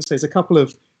announcements. There's a couple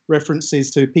of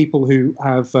references to people who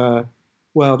have I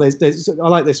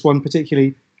like this one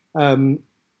particularly.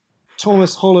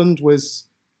 Thomas Holland was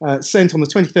sent on the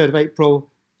 23rd of April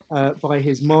by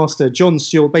his master John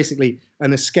Stewart, basically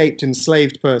an escaped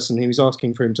enslaved person. He was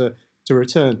asking for him to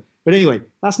return. But anyway,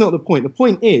 that's not the point. The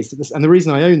point is, and the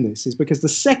reason I own this is because the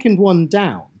second one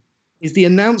down is the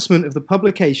announcement of the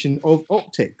publication of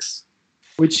Optics,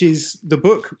 which is the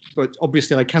book, but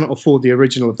obviously I cannot afford the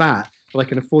original of that, but I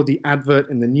can afford the advert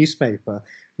in the newspaper.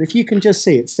 And if you can just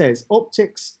see, it says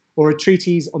Optics, or a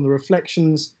treatise on the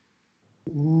reflections,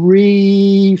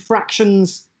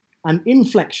 refractions, and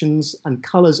inflections and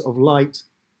colours of light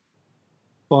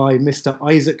by Mr.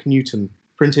 Isaac Newton,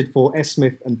 printed for S.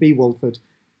 Smith and B. Walford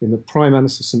in the Prime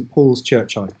Annex of St. Paul's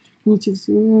Churchyard.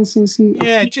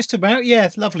 Yeah, just about. Yeah,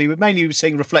 it's lovely. We're mainly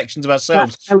seeing reflections of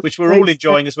ourselves, which we're all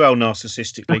enjoying as well,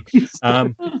 narcissistically.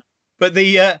 But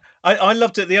I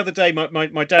loved it the other day.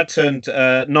 My dad turned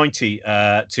 90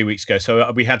 2 weeks ago,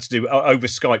 so we had to do over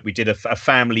Skype. We did a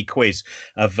family quiz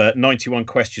of 91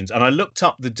 questions, and I looked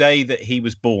up the day that he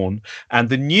was born, and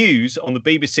the news on the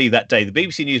BBC that day. The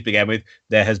BBC News began with,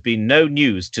 "There has been no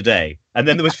news today," and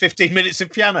then there was 15 minutes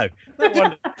of piano.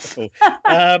 Wonderful.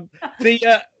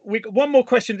 We got one more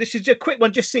question. This is just a quick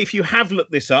one. Just see if you have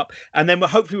looked this up, and then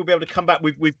hopefully we'll be able to come back.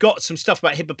 We've got some stuff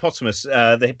about the hippopotamus.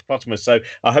 So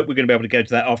I hope we're going to be able to go to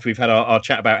that after we've had our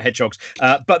chat about hedgehogs.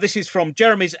 But this is from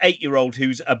Jeremy's 8-year-old,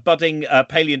 who's a budding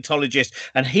paleontologist,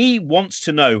 and he wants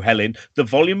to know, Helen, the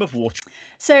volume of water.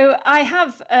 So I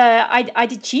have. I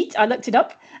did cheat. I looked it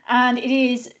up, and it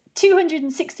is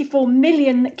 264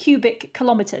 million cubic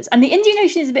kilometers. And the Indian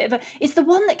Ocean is a bit of it's the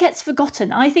one that gets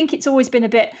forgotten. I think it's always been a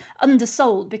bit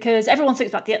undersold because everyone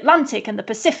thinks about the Atlantic and the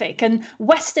Pacific, and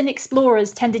Western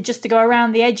explorers tended just to go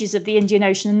around the edges of the Indian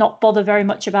Ocean and not bother very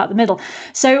much about the middle.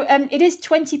 So it is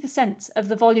 20% of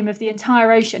the volume of the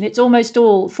entire ocean. It's almost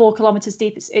all 4 kilometers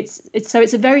deep. It's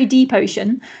a very deep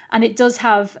ocean, and it does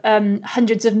have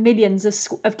hundreds of millions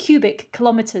of cubic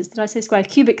kilometers. Did I say square?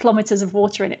 Cubic kilometers of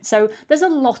water in it. So there's a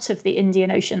lot of the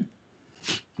Indian Ocean.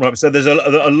 Right, so there's a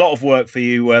lot of work for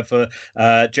you for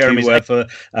Jeremy's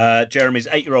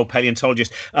 8-year-old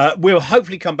paleontologist. We'll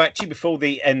hopefully come back to you before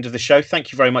the end of the show.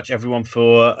 Thank you very much, everyone,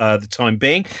 for the time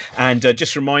being. And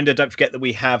just a reminder, don't forget that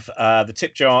we have the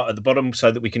tip jar at the bottom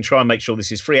so that we can try and make sure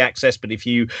this is free access. But if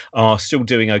you are still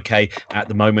doing okay at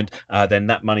the moment, then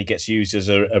that money gets used as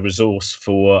a resource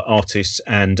for artists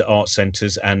and art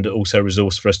centres, and also a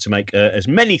resource for us to make as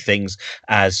many things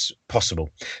as possible.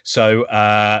 So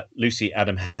Lucy,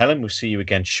 Adam, Helen, we'll see you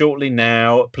again shortly.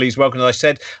 Now, please welcome, as I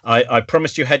said, I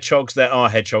promised you hedgehogs. There are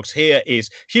hedgehogs. Here is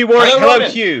Hugh Warwick. Hello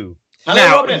Hugh. Hello,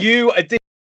 now, Robin.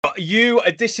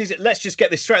 This is, let's just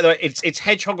get this straight away. It's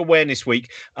Hedgehog Awareness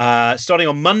Week, starting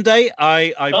on Monday.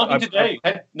 Starting today.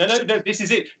 No, this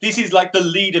is it. This is like the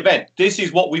lead event. This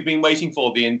is what we've been waiting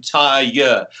for the entire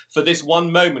year. For this one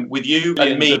moment with you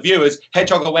and me, viewers,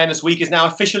 Hedgehog Awareness Week is now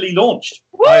officially launched.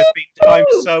 I'm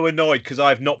so annoyed because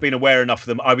I've not been aware enough of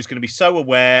them. I was going to be so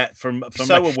aware from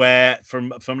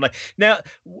now.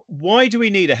 Why do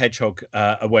we need a Hedgehog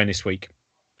Awareness Week?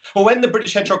 Well, when the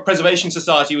British Hedgehog Preservation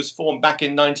Society was formed back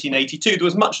in 1982, there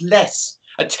was much less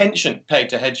attention paid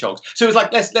to hedgehogs. So it was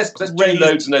like, let's do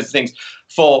loads and loads of things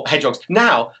for hedgehogs.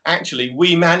 Now, actually,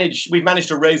 we've managed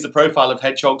to raise the profile of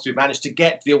hedgehogs. We've managed to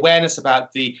get the awareness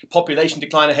about the population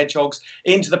decline of hedgehogs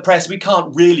into the press. We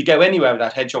can't really go anywhere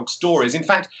without hedgehog stories. In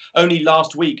fact, only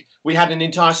last week, we had an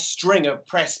entire string of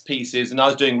press pieces, and I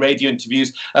was doing radio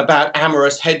interviews about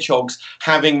amorous hedgehogs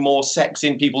having more sex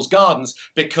in people's gardens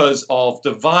because of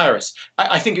the virus.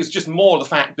 I think it's just more the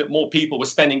fact that more people were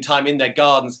spending time in their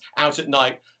gardens out at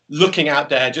night, looking out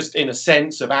there just in a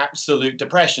sense of absolute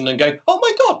depression and going, oh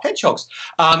my God, hedgehogs.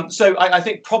 So I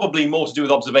think probably more to do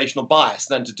with observational bias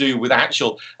than to do with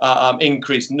actual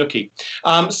increased nookie.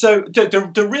 So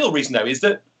the real reason, though, is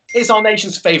that it's our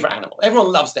nation's favourite animal.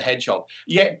 Everyone loves the hedgehog,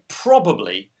 yet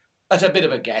probably, at a bit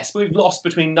of a guess, we've lost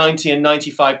between 90 and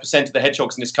 95% of the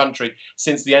hedgehogs in this country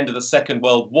since the end of the Second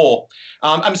World War.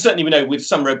 And certainly we know with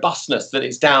some robustness that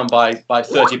it's down by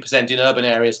 30% in urban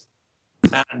areas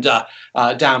and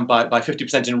down by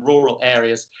 50% in rural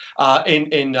areas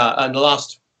in the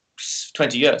last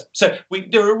 20 years. So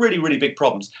there are really, really big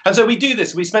problems. And so we do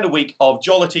this. We spend a week of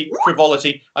jollity,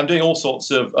 frivolity. I'm doing all sorts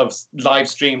of live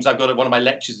streams. I've got one of my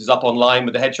lectures is up online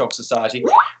with the Hedgehog Society.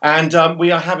 And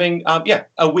we are having,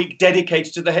 a week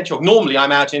dedicated to the hedgehog. Normally,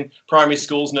 I'm out in primary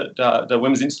schools and at the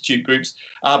Women's Institute groups.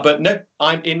 But no,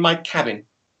 I'm in my cabin.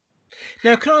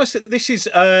 Now, can I ask, this is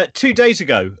 2 days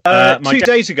ago.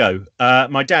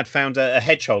 My dad found a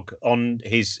hedgehog on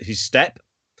his step.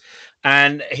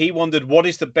 And he wondered, what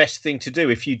is the best thing to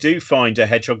do if you do find a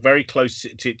hedgehog very close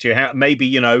to your house,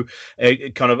 maybe,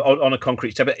 kind of on a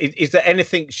concrete step? Is there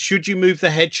anything, should you move the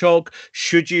hedgehog?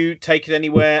 Should you take it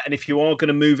anywhere? And if you are going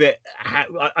to move it,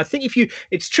 I think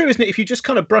it's true, isn't it? If you just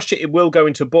kind of brush it, it will go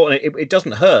into a ball and it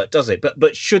doesn't hurt, does it?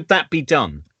 But should that be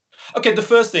done? Okay, the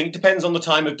first thing depends on the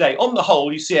time of day. On the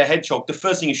whole, you see a hedgehog, the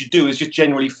first thing you should do is just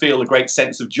generally feel a great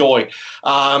sense of joy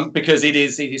because it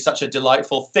is such a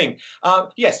delightful thing.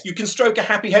 Yes, you can stroke a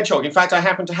happy hedgehog. In fact, I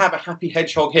happen to have a happy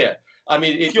hedgehog here. I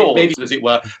mean, it's fjords, as it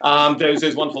were,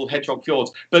 those wonderful hedgehog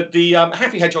fjords. But the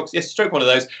happy hedgehogs, yes, stroke one of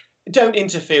those. Don't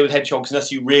interfere with hedgehogs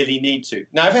unless you really need to.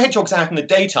 Now, if a hedgehog's out in the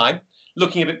daytime,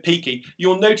 looking a bit peaky,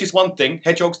 you'll notice one thing,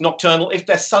 hedgehogs nocturnal, if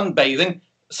they're sunbathing,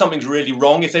 something's really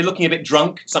wrong. If they're looking a bit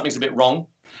drunk, something's a bit wrong.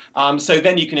 So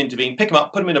then you can intervene, pick them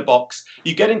up, put them in a box.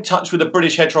 You get in touch with the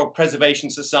British Hedgehog Preservation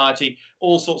Society,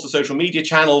 all sorts of social media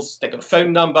channels. They've got a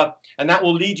phone number, and that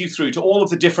will lead you through to all of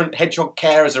the different hedgehog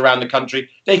carers around the country.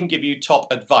 They can give you top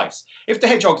advice. If the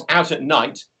hedgehog's out at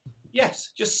night,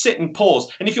 yes, just sit and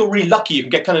pause. And if you're really lucky, you can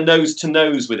get kind of nose to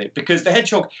nose with it because the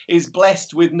hedgehog is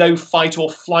blessed with no fight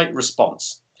or flight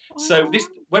response. So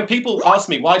when people ask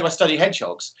me, why do I study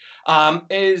hedgehogs,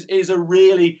 is a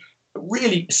really,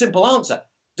 really simple answer.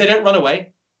 They don't run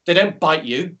away. They don't bite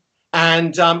you.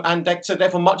 And so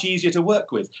therefore much easier to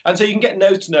work with. And so you can get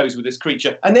nose to nose with this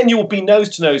creature. And then you will be nose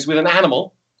to nose with an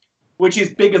animal which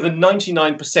is bigger than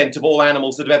 99% of all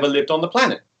animals that have ever lived on the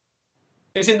planet.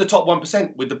 It's in the top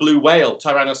 1% with the blue whale,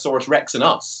 Tyrannosaurus rex and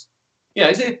us.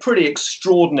 It's a pretty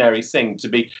extraordinary thing to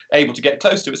be able to get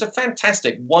close to. It's a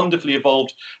fantastic, wonderfully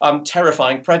evolved,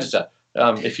 terrifying predator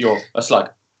if you're a slug.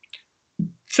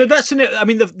 So that's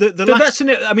the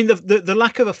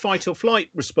lack of a fight or flight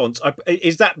response.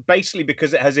 Is that basically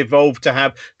because it has evolved to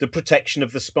have the protection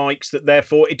of the spikes that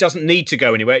therefore it doesn't need to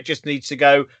go anywhere? It just needs to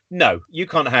go, no, you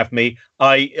can't have me.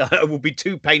 I will be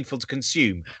too painful to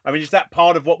consume. I mean, is that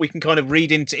part of what we can kind of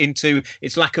read into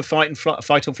its lack of fight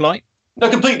or flight? No,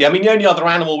 completely. I mean, the only other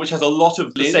animal which has a lot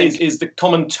of this is the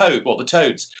common toad, or the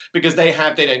toads, because they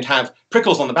don't have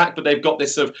prickles on the back, but they've got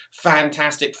this sort of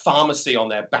fantastic pharmacy on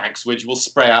their backs, which will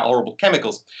spray out horrible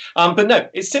chemicals. But no,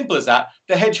 it's simple as that.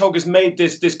 The hedgehog has made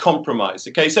this compromise.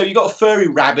 Okay, so you've got a furry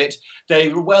rabbit.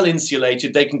 They're well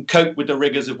insulated. They can cope with the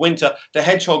rigors of winter. The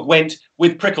hedgehog went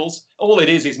with prickles. All it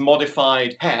is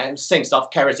modified hair, same stuff,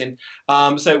 keratin.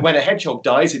 So when a hedgehog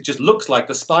dies, it just looks like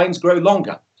the spines grow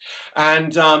longer.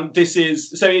 And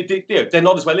they're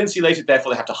not as well insulated,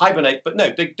 therefore they have to hibernate. But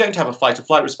no, they don't have a fight or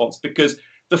flight response because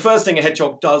the first thing a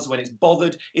hedgehog does when it's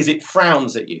bothered is it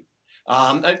frowns at you.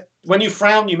 When you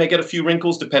frown, you may get a few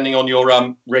wrinkles depending on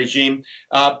your regime.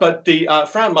 But the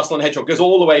frown muscle on a hedgehog goes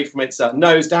all the way from its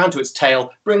nose down to its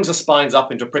tail, brings the spines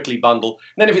up into a prickly bundle.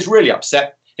 And then if it's really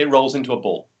upset, it rolls into a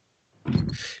ball.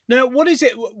 Now, what is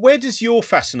it? Where does your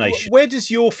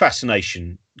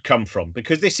fascination come from?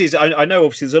 Because this is, I know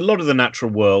obviously there's a lot of the natural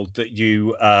world that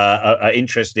you are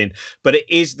interested in, but it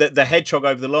is that the hedgehog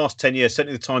over the last 10 years,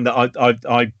 certainly the time that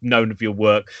I've known of your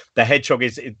work, the hedgehog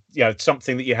is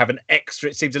something that you have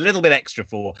it seems a little bit extra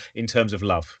for in terms of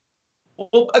love.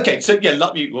 Well, okay, so yeah,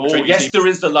 love you. Yes, there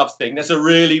is the love thing. There's a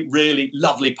really, really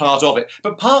lovely part of it.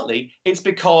 But partly it's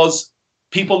because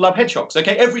People love hedgehogs.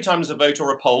 Okay, every time there's a vote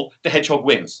or a poll, the hedgehog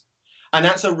wins. And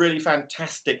that's a really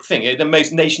fantastic thing. The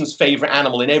most nation's favourite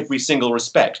animal in every single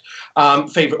respect,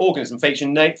 favourite organism,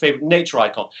 favourite nature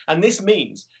icon. And this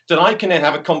means that I can then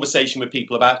have a conversation with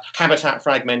people about habitat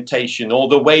fragmentation, or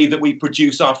the way that we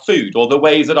produce our food, or the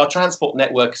ways that our transport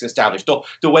network is established, or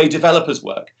the way developers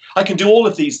work. I can do all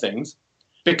of these things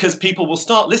because people will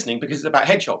start listening because it's about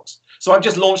hedgehogs. So I've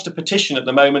just launched a petition at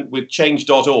the moment with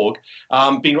change.org,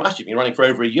 been running for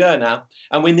over a year now,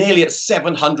 and we're nearly at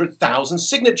 700,000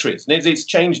 signatories. And it's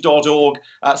change.org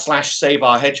 /save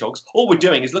our hedgehogs. All we're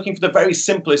doing is looking for the very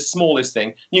simplest, smallest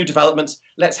thing, new developments.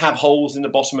 Let's have holes in the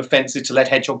bottom of fences to let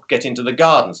hedgehogs get into the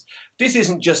gardens. This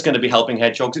isn't just going to be helping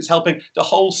hedgehogs, it's helping the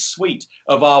whole suite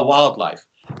of our wildlife.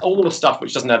 All the stuff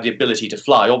which doesn't have the ability to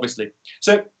fly, obviously.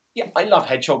 So, yeah, I love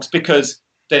hedgehogs because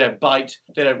they don't bite,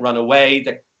 they don't run away,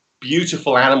 they're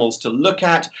beautiful animals to look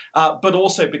at, but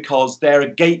also because they're a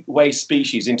gateway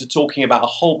species into talking about a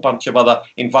whole bunch of other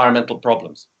environmental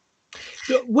problems.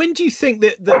 When do you think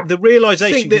that the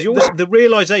realization,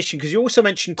 because you also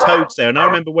mentioned toads there, and I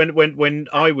remember when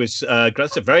I was,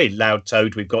 that's a very loud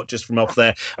toad we've got just from off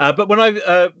there, but when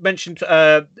I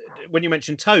when you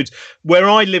mentioned toads, where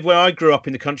I grew up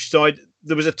in the countryside,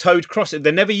 there was a toad crossing.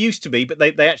 There never used to be, but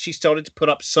they actually started to put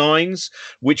up signs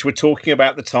which were talking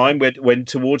about the time when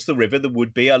towards the river there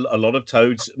would be a lot of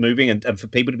toads moving, and for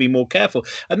people to be more careful.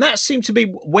 And that seemed to be,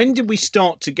 when did we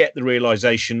start to get the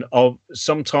realization of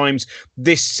sometimes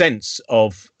this sense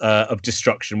of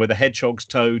destruction, whether hedgehogs,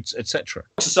 toads, etc.?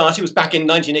 Society was back in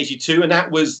 1982, and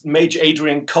that was Major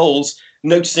Adrian Coles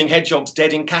noticing hedgehogs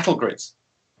dead in cattle grids.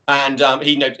 And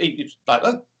he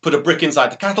put a brick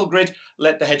inside the cattle grid,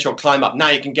 let the hedgehog climb up. Now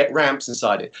you can get ramps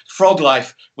inside it. Frog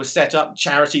Life was set up,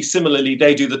 charity. Similarly,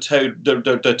 they do the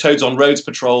Toads on Roads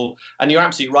patrol. And you're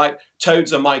absolutely right.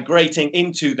 Toads are migrating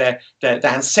into their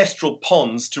ancestral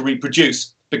ponds to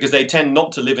reproduce, because they tend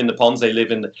not to live in the ponds. They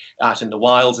live out in the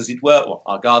wilds, as it were, or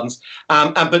our gardens.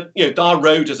 But our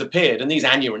road has appeared, and these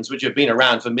anurans, which have been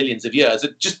around for millions of years,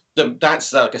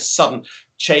 that's like a sudden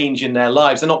change in their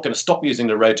lives. They're not going to stop using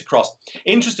the road to cross.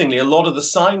 Interestingly, a lot of the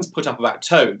signs put up about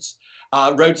toads,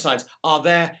 road signs, are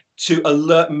there to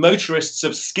alert motorists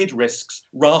of skid risks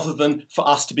rather than for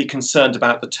us to be concerned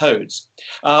about the toads.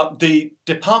 The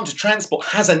Department of Transport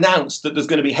has announced that there's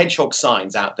going to be hedgehog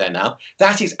signs out there now.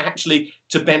 That is actually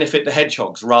to benefit the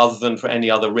hedgehogs rather than for any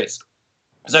other risk.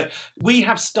 So we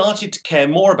have started to care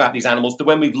more about these animals than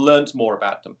when we've learnt more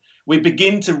about them. We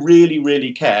begin to really,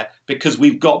 really care because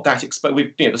we've got that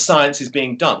the science is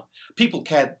being done. People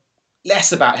cared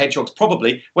less about hedgehogs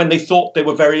probably when they thought they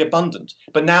were very abundant.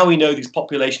 But now we know these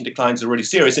population declines are really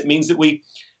serious. It means that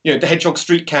the Hedgehog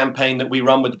Street campaign that we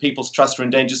run with the People's Trust for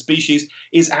Endangered Species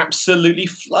is absolutely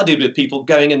flooded with people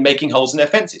going and making holes in their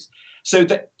fences. So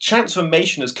the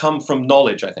transformation has come from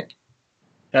knowledge, I think.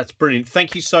 That's brilliant.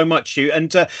 Thank you so much, Hugh.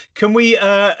 And can we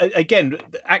activities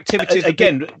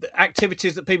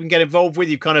that people can get involved with?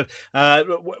 You kind of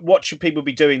what should people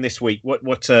be doing this week?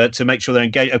 What to make sure they're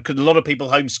engaged? Because a lot of people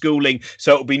homeschooling,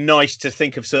 so it would be nice to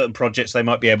think of certain projects they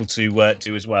might be able to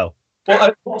do as well.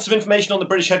 Well, lots of information on the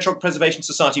British Hedgehog Preservation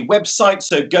Society website,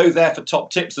 so go there for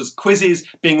top tips. There's quizzes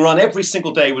being run every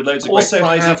single day with loads of great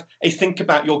prizes. Have a think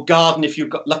about your garden if you've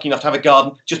got lucky enough to have a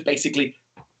garden. Just basically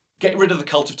get rid of the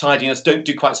cult of tidiness. Don't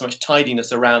do quite so much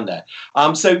tidiness around there.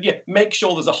 Make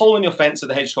sure there's a hole in your fence so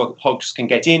the hedgehogs can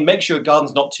get in. Make sure your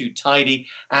garden's not too tidy,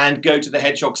 and go to the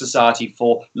Hedgehog Society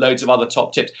for loads of other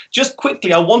top tips. Just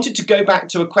quickly, I wanted to go back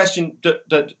to a question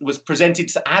that was presented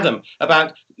to Adam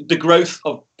about the growth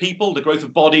of people, the growth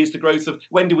of bodies, the growth of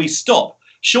when do we stop?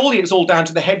 Surely it's all down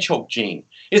to the hedgehog gene.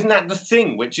 Isn't that the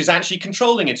thing which is actually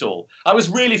controlling it all? I was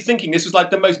really thinking this was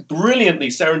like the most brilliantly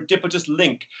serendipitous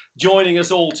link joining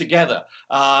us all together.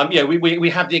 We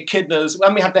have the echidnas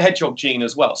and we have the hedgehog gene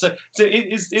as well. So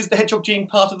is the hedgehog gene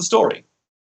part of the story?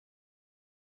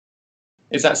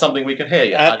 Is that something we can hear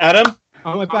yet? Adam?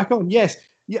 Am I back on? Yes.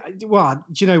 Yeah. Well,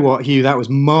 do you know what, Hugh? That was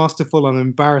masterful. I'm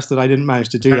embarrassed that I didn't manage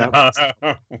to do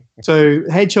that. So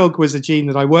hedgehog was a gene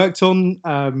that I worked on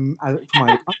for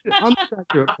my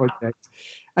undergraduate project.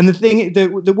 And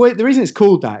the reason it's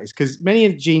called that is because many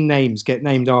of the gene names get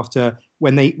named after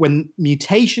when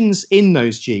mutations in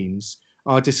those genes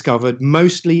are discovered,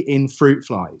 mostly in fruit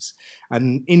flies.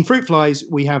 And in fruit flies,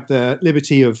 we have the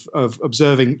liberty of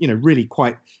observing, really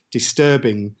quite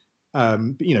disturbing,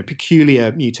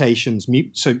 peculiar mutations.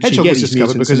 So hedgehog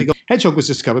was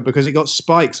discovered because it got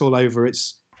spikes all over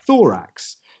its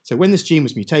thorax. So when this gene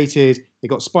was mutated, it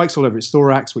got spikes all over its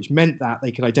thorax, which meant that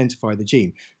they could identify the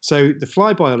gene. So the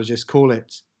fly biologists call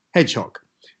it hedgehog.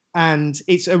 And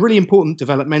it's a really important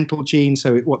developmental gene.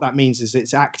 So what that means is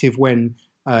it's active when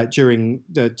during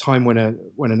the time when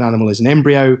an animal is an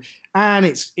embryo, and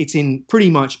it's in pretty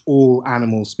much all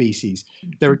animal species.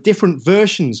 There are different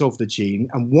versions of the gene,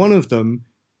 and one of them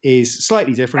is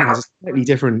slightly different, has a slightly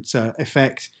different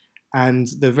effect. And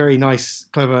the very nice,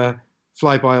 clever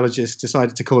fly biologist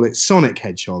decided to call it sonic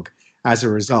hedgehog as a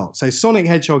result. So sonic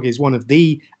hedgehog is one of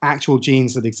the actual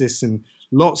genes that exists in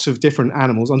lots of different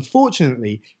animals.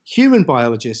 Unfortunately, human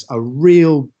biologists are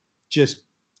just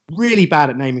really bad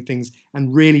at naming things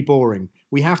and really boring.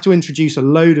 We have to introduce a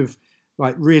load of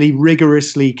like really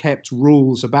rigorously kept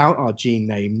rules about our gene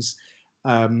names.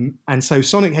 And so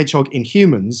sonic hedgehog in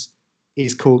humans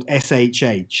is called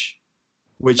SHH,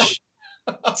 which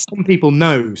some people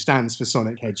know stands for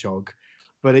sonic hedgehog,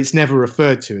 but it's never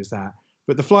referred to as that.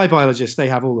 But the fly biologists, they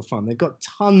have all the fun. They've got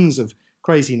tons of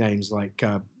crazy names like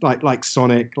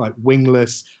Sonic, like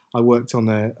Wingless. I worked on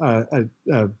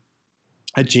a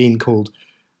gene called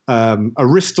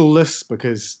Aristolus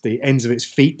because the ends of its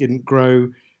feet didn't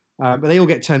grow. But they all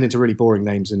get turned into really boring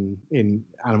names in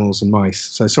animals and mice.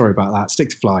 So sorry about that. Stick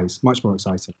to flies. Much more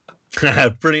exciting.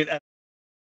 Brilliant.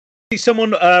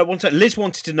 Someone Liz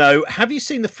wanted to know, have you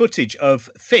seen the footage of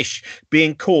fish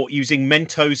being caught using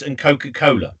Mentos and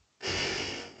Coca-Cola?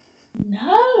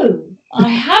 No, I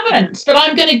haven't, but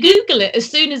I'm going to Google it as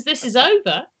soon as this is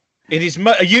over. It is.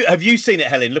 Have you seen it,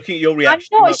 Helen? Looking at your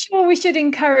reaction, I'm not sure we should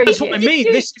encourage. That's what I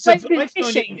mean. This is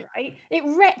fishing, right? It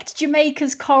wrecked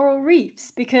Jamaica's coral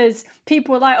reefs because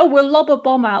people were like, "Oh, we'll lob a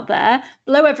bomb out there,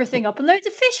 blow everything up, and loads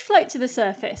of fish float to the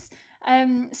surface."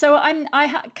 So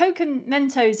Coke and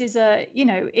Mentos is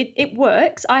it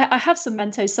works. I have some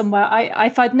Mentos somewhere.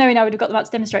 If I'd known, I would have got them out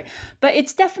to demonstrate. But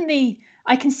it's definitely,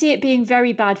 I can see it being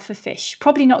very bad for fish.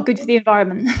 Probably not good for the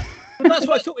environment. Well, that's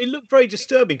what I thought. It looked very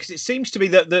disturbing because it seems to be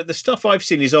that the stuff I've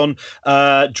seen is on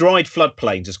dried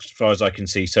floodplains, as far as I can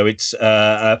see. So it's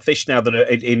fish now that are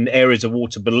in areas of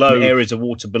water below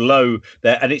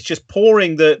there, and it's just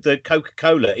pouring the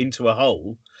Coca-Cola into a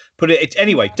hole.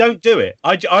 Anyway, don't do it.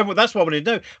 That's what I wanted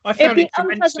to know. I found it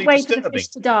tremendously way disturbing. for the fish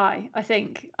to die, I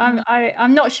think.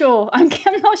 I'm not sure. I'm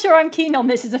not sure I'm keen on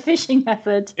this as a fishing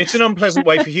method. It's an unpleasant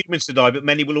way for humans to die, but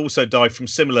many will also die from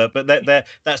similar. But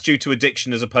that's due to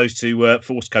addiction as opposed to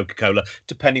forced Coca-Cola,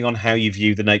 depending on how you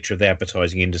view the nature of the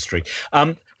advertising industry.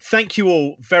 Thank you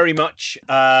all very much.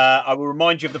 I will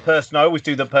remind you of the person. I always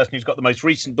do. The person who's got the most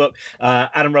recent book,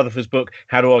 Adam Rutherford's book,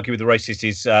 How to Argue with the Racist,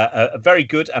 is a very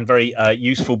good and very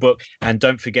useful book. And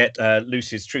don't forget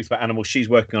Lucy's Truth About Animals. She's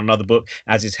working on another book,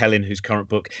 as is Helen, whose current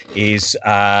book is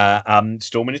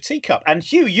Storm in a Teacup. And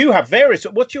Hugh, you have various.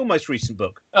 What's your most recent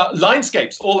book?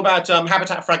 Linescapes, all about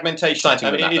habitat fragmentation.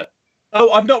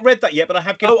 I've not read that yet, but I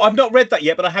have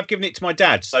given it to my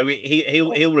dad, so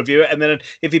he'll review it, and then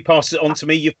if he passes it on to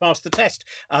me, you've passed the test.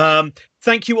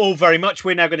 Thank you all very much.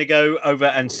 We're now going to go over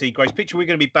and see Grace Petrie. We're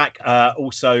going to be back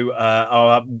also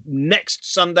our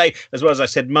next Sunday, as well as I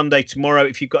said, Monday tomorrow.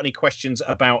 If you've got any questions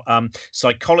about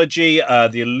psychology,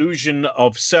 the illusion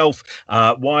of self,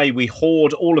 why we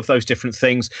hoard, all of those different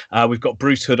things, we've got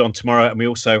Bruce Hood on tomorrow, and we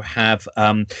also have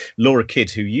Laura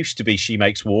Kidd, who used to be She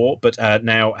Makes War, but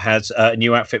now has a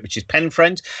new outfit, which is Pen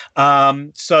Friend.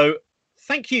 So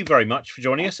thank you very much for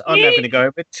joining us. I'm now going to go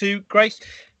over to Grace.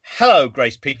 Hello,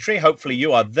 Grace Petrie. Hopefully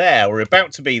you are there or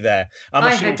about to be there.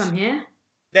 I hope I'm here.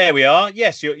 There we are.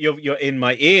 Yes, you're in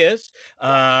my ears,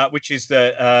 which is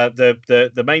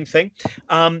the main thing.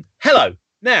 Hello.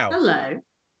 Now. Hello.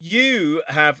 You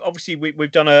have obviously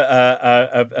we've done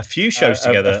a few shows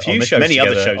together, many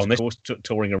other shows on this course,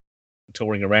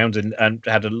 touring around and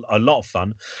had a lot of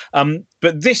fun.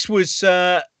 But this was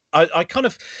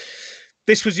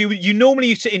This was you normally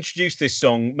used to introduce this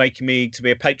song, making me to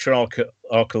be a patriarchal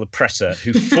oppressor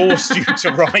who forced you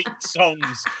to write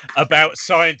songs about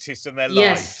scientists and their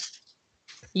lives.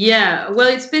 Yeah. Well,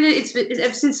 it's been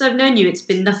ever since I've known you, it's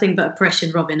been nothing but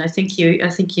oppression, Robin. I think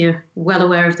you're well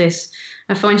aware of this.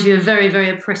 I find you a very, very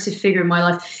oppressive figure in my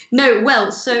life. No,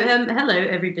 well, so hello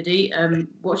everybody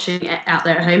watching out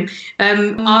there at home.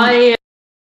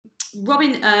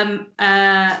 Robin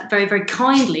very, very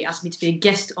kindly asked me to be a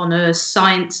guest on a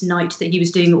science night that he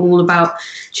was doing all about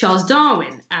Charles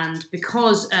Darwin. And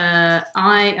because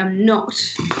I am not,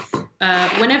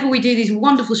 whenever we do these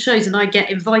wonderful shows and I get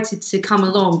invited to come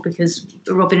along because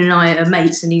Robin and I are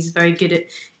mates and he's very good at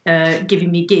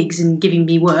giving me gigs and giving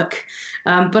me work.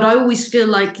 But I always feel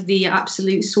like the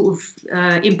absolute sort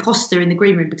of imposter in the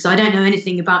green room because I don't know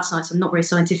anything about science. I'm not very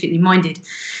scientifically minded.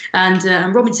 And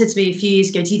Robin said to me a few years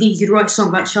ago, do you think you could write a song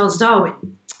about Charles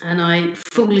Darwin? And I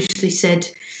foolishly said,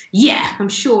 yeah, I'm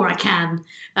sure I can.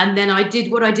 And then I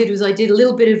did a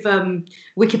little bit of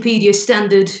Wikipedia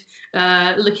standard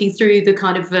looking through the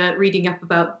kind of reading up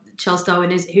about Charles Darwin,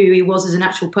 who he was as an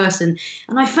actual person.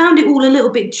 And I found it all a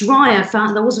little bit dry. I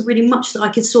found there wasn't really much that I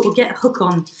could sort of get a hook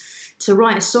on to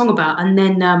write a song about. And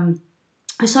then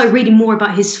I started reading more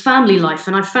about his family life.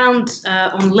 And I found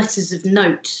on Letters of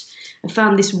Note, I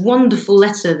found this wonderful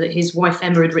letter that his wife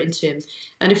Emma had written to him.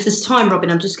 And if there's time,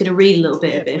 Robin, I'm just going to read a little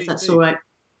bit of it, if that's all right.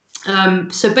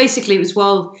 So basically, it was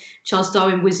while Charles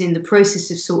Darwin was in the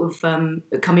process of sort of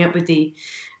coming up with the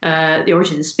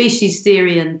origin of the species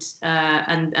theory, and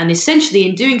essentially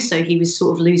in doing so, he was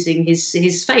sort of losing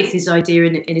his faith, his idea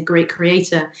in a great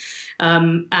creator.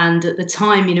 And at the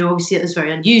time, obviously it was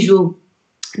very unusual.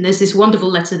 And there's this wonderful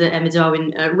letter that Emma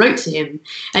Darwin wrote to him,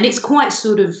 and it's quite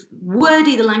sort of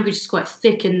wordy. The language is quite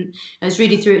thick, and I was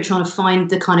reading through it trying to find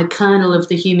the kind of kernel of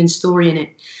the human story in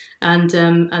it. And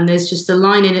there's just a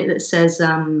line in it that says,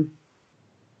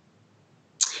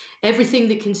 everything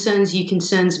that concerns you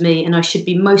concerns me, and I should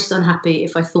be most unhappy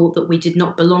if I thought that we did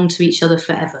not belong to each other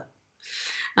forever.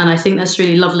 And I think that's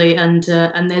really lovely. And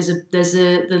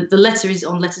the letter is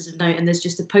on Letters of Note, and there's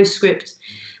just a postscript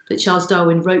that Charles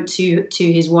Darwin wrote to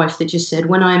his wife that just said,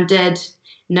 when I am dead,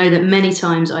 know that many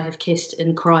times I have kissed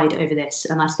and cried over this.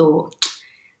 And I thought,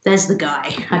 there's the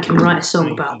guy. I can write a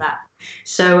song about that.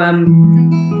 So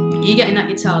you getting that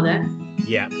guitar there?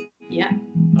 Yeah. Yeah.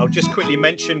 I'll just quickly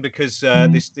mention, because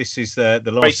this is the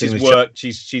last thing work.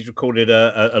 She's recorded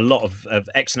a lot of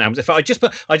excellent albums. In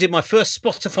fact, I did my first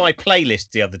Spotify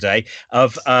playlist the other day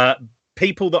of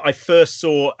people that I first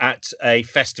saw at a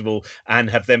festival and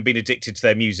have then been addicted to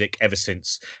their music ever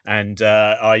since. And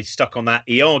I stuck on that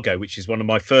Iago, which is one of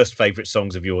my first favourite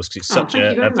songs of yours, because it's such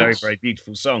a very, very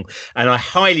beautiful song. And I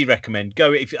highly recommend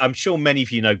I'm sure many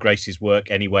of you know Grace's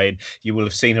work anyway, and you will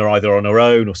have seen her either on her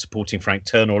own or supporting Frank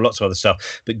Turner or lots of other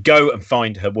stuff. But go and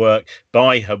find her work,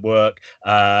 buy her work,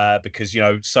 because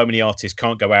so many artists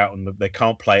can't go out and they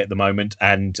can't play at the moment,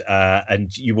 and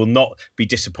you will not be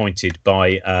disappointed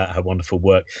by her wonderful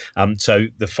work. So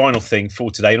the final thing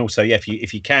for today, and also if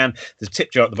you can, there's a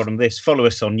tip jar at the bottom of this. Follow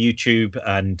us on YouTube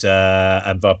and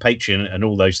via Patreon and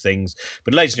all those things.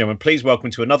 But ladies and gentlemen, please welcome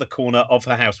to another corner of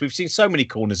her house. We've seen so many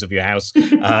corners of your house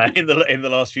in the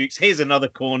last few weeks. Here's another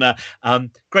corner.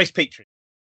 Grace Petrie.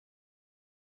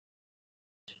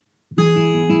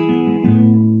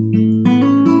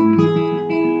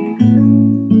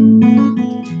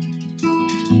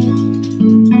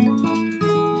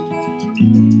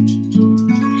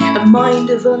 A mind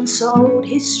of untold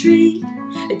history,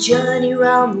 a journey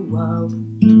round the world.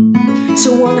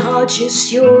 So one heart,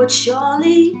 just your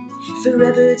Charlie,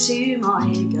 forever to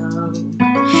my girl.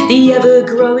 The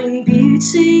ever-growing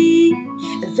beauty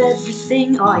of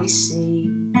everything I see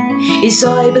is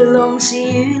I belong to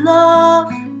you,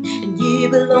 love, and you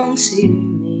belong to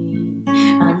me.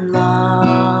 And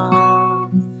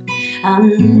love,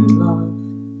 and love.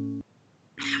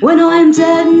 When I'm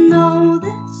dead, know this.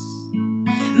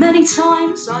 Many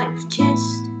times I've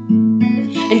kissed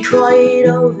and cried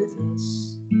over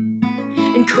this,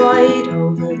 and cried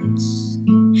over this.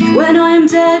 When I'm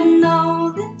dead,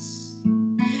 know this.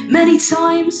 Many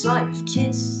times I've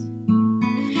kissed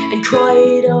and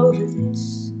cried over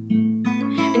this,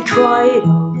 and cried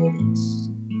over this.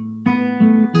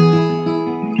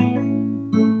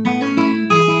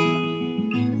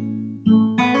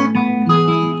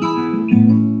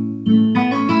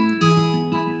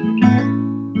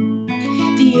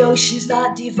 The oceans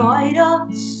that divide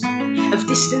us, of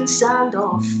distance and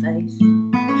of faith.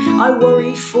 I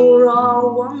worry for our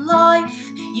one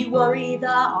life, you worry that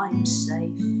I'm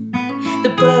safe.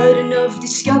 The burden of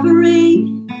discovery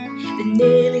that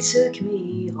nearly took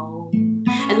me home,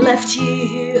 and left you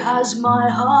who has my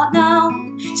heart now,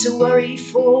 to worry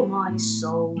for my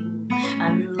soul.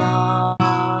 And love,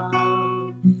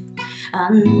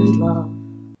 and love.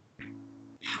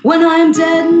 When I'm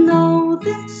dead, know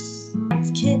this.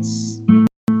 I've kissed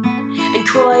and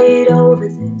cried over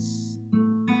this,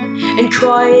 and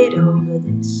cried over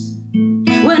this.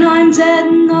 When I'm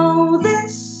dead, know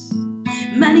this.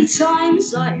 Many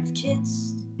times I've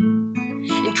kissed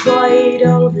and cried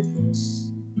over this,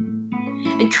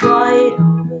 and cried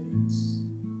over this.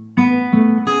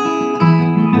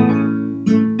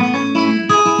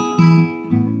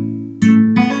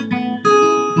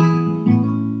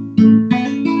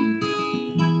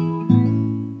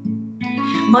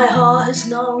 My heart has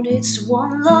known its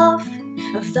one love,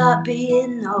 of that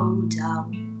being no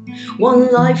doubt. One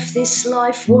life, this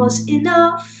life was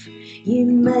enough. You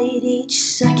made each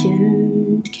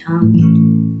second count.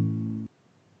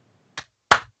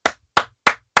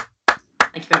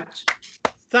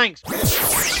 Thanks.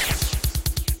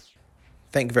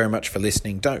 Thank you very much for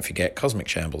listening. Don't forget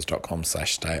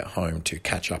cosmicshambles.com/stay-at-home to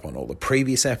catch up on all the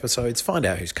previous episodes, find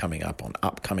out who's coming up on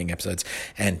upcoming episodes,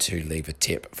 and to leave a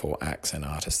tip for acts and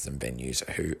artists and venues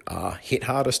who are hit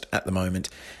hardest at the moment.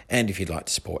 And if you'd like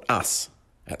to support us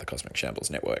at the Cosmic Shambles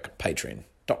Network,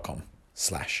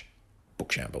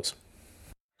 patreon.com/bookshambles.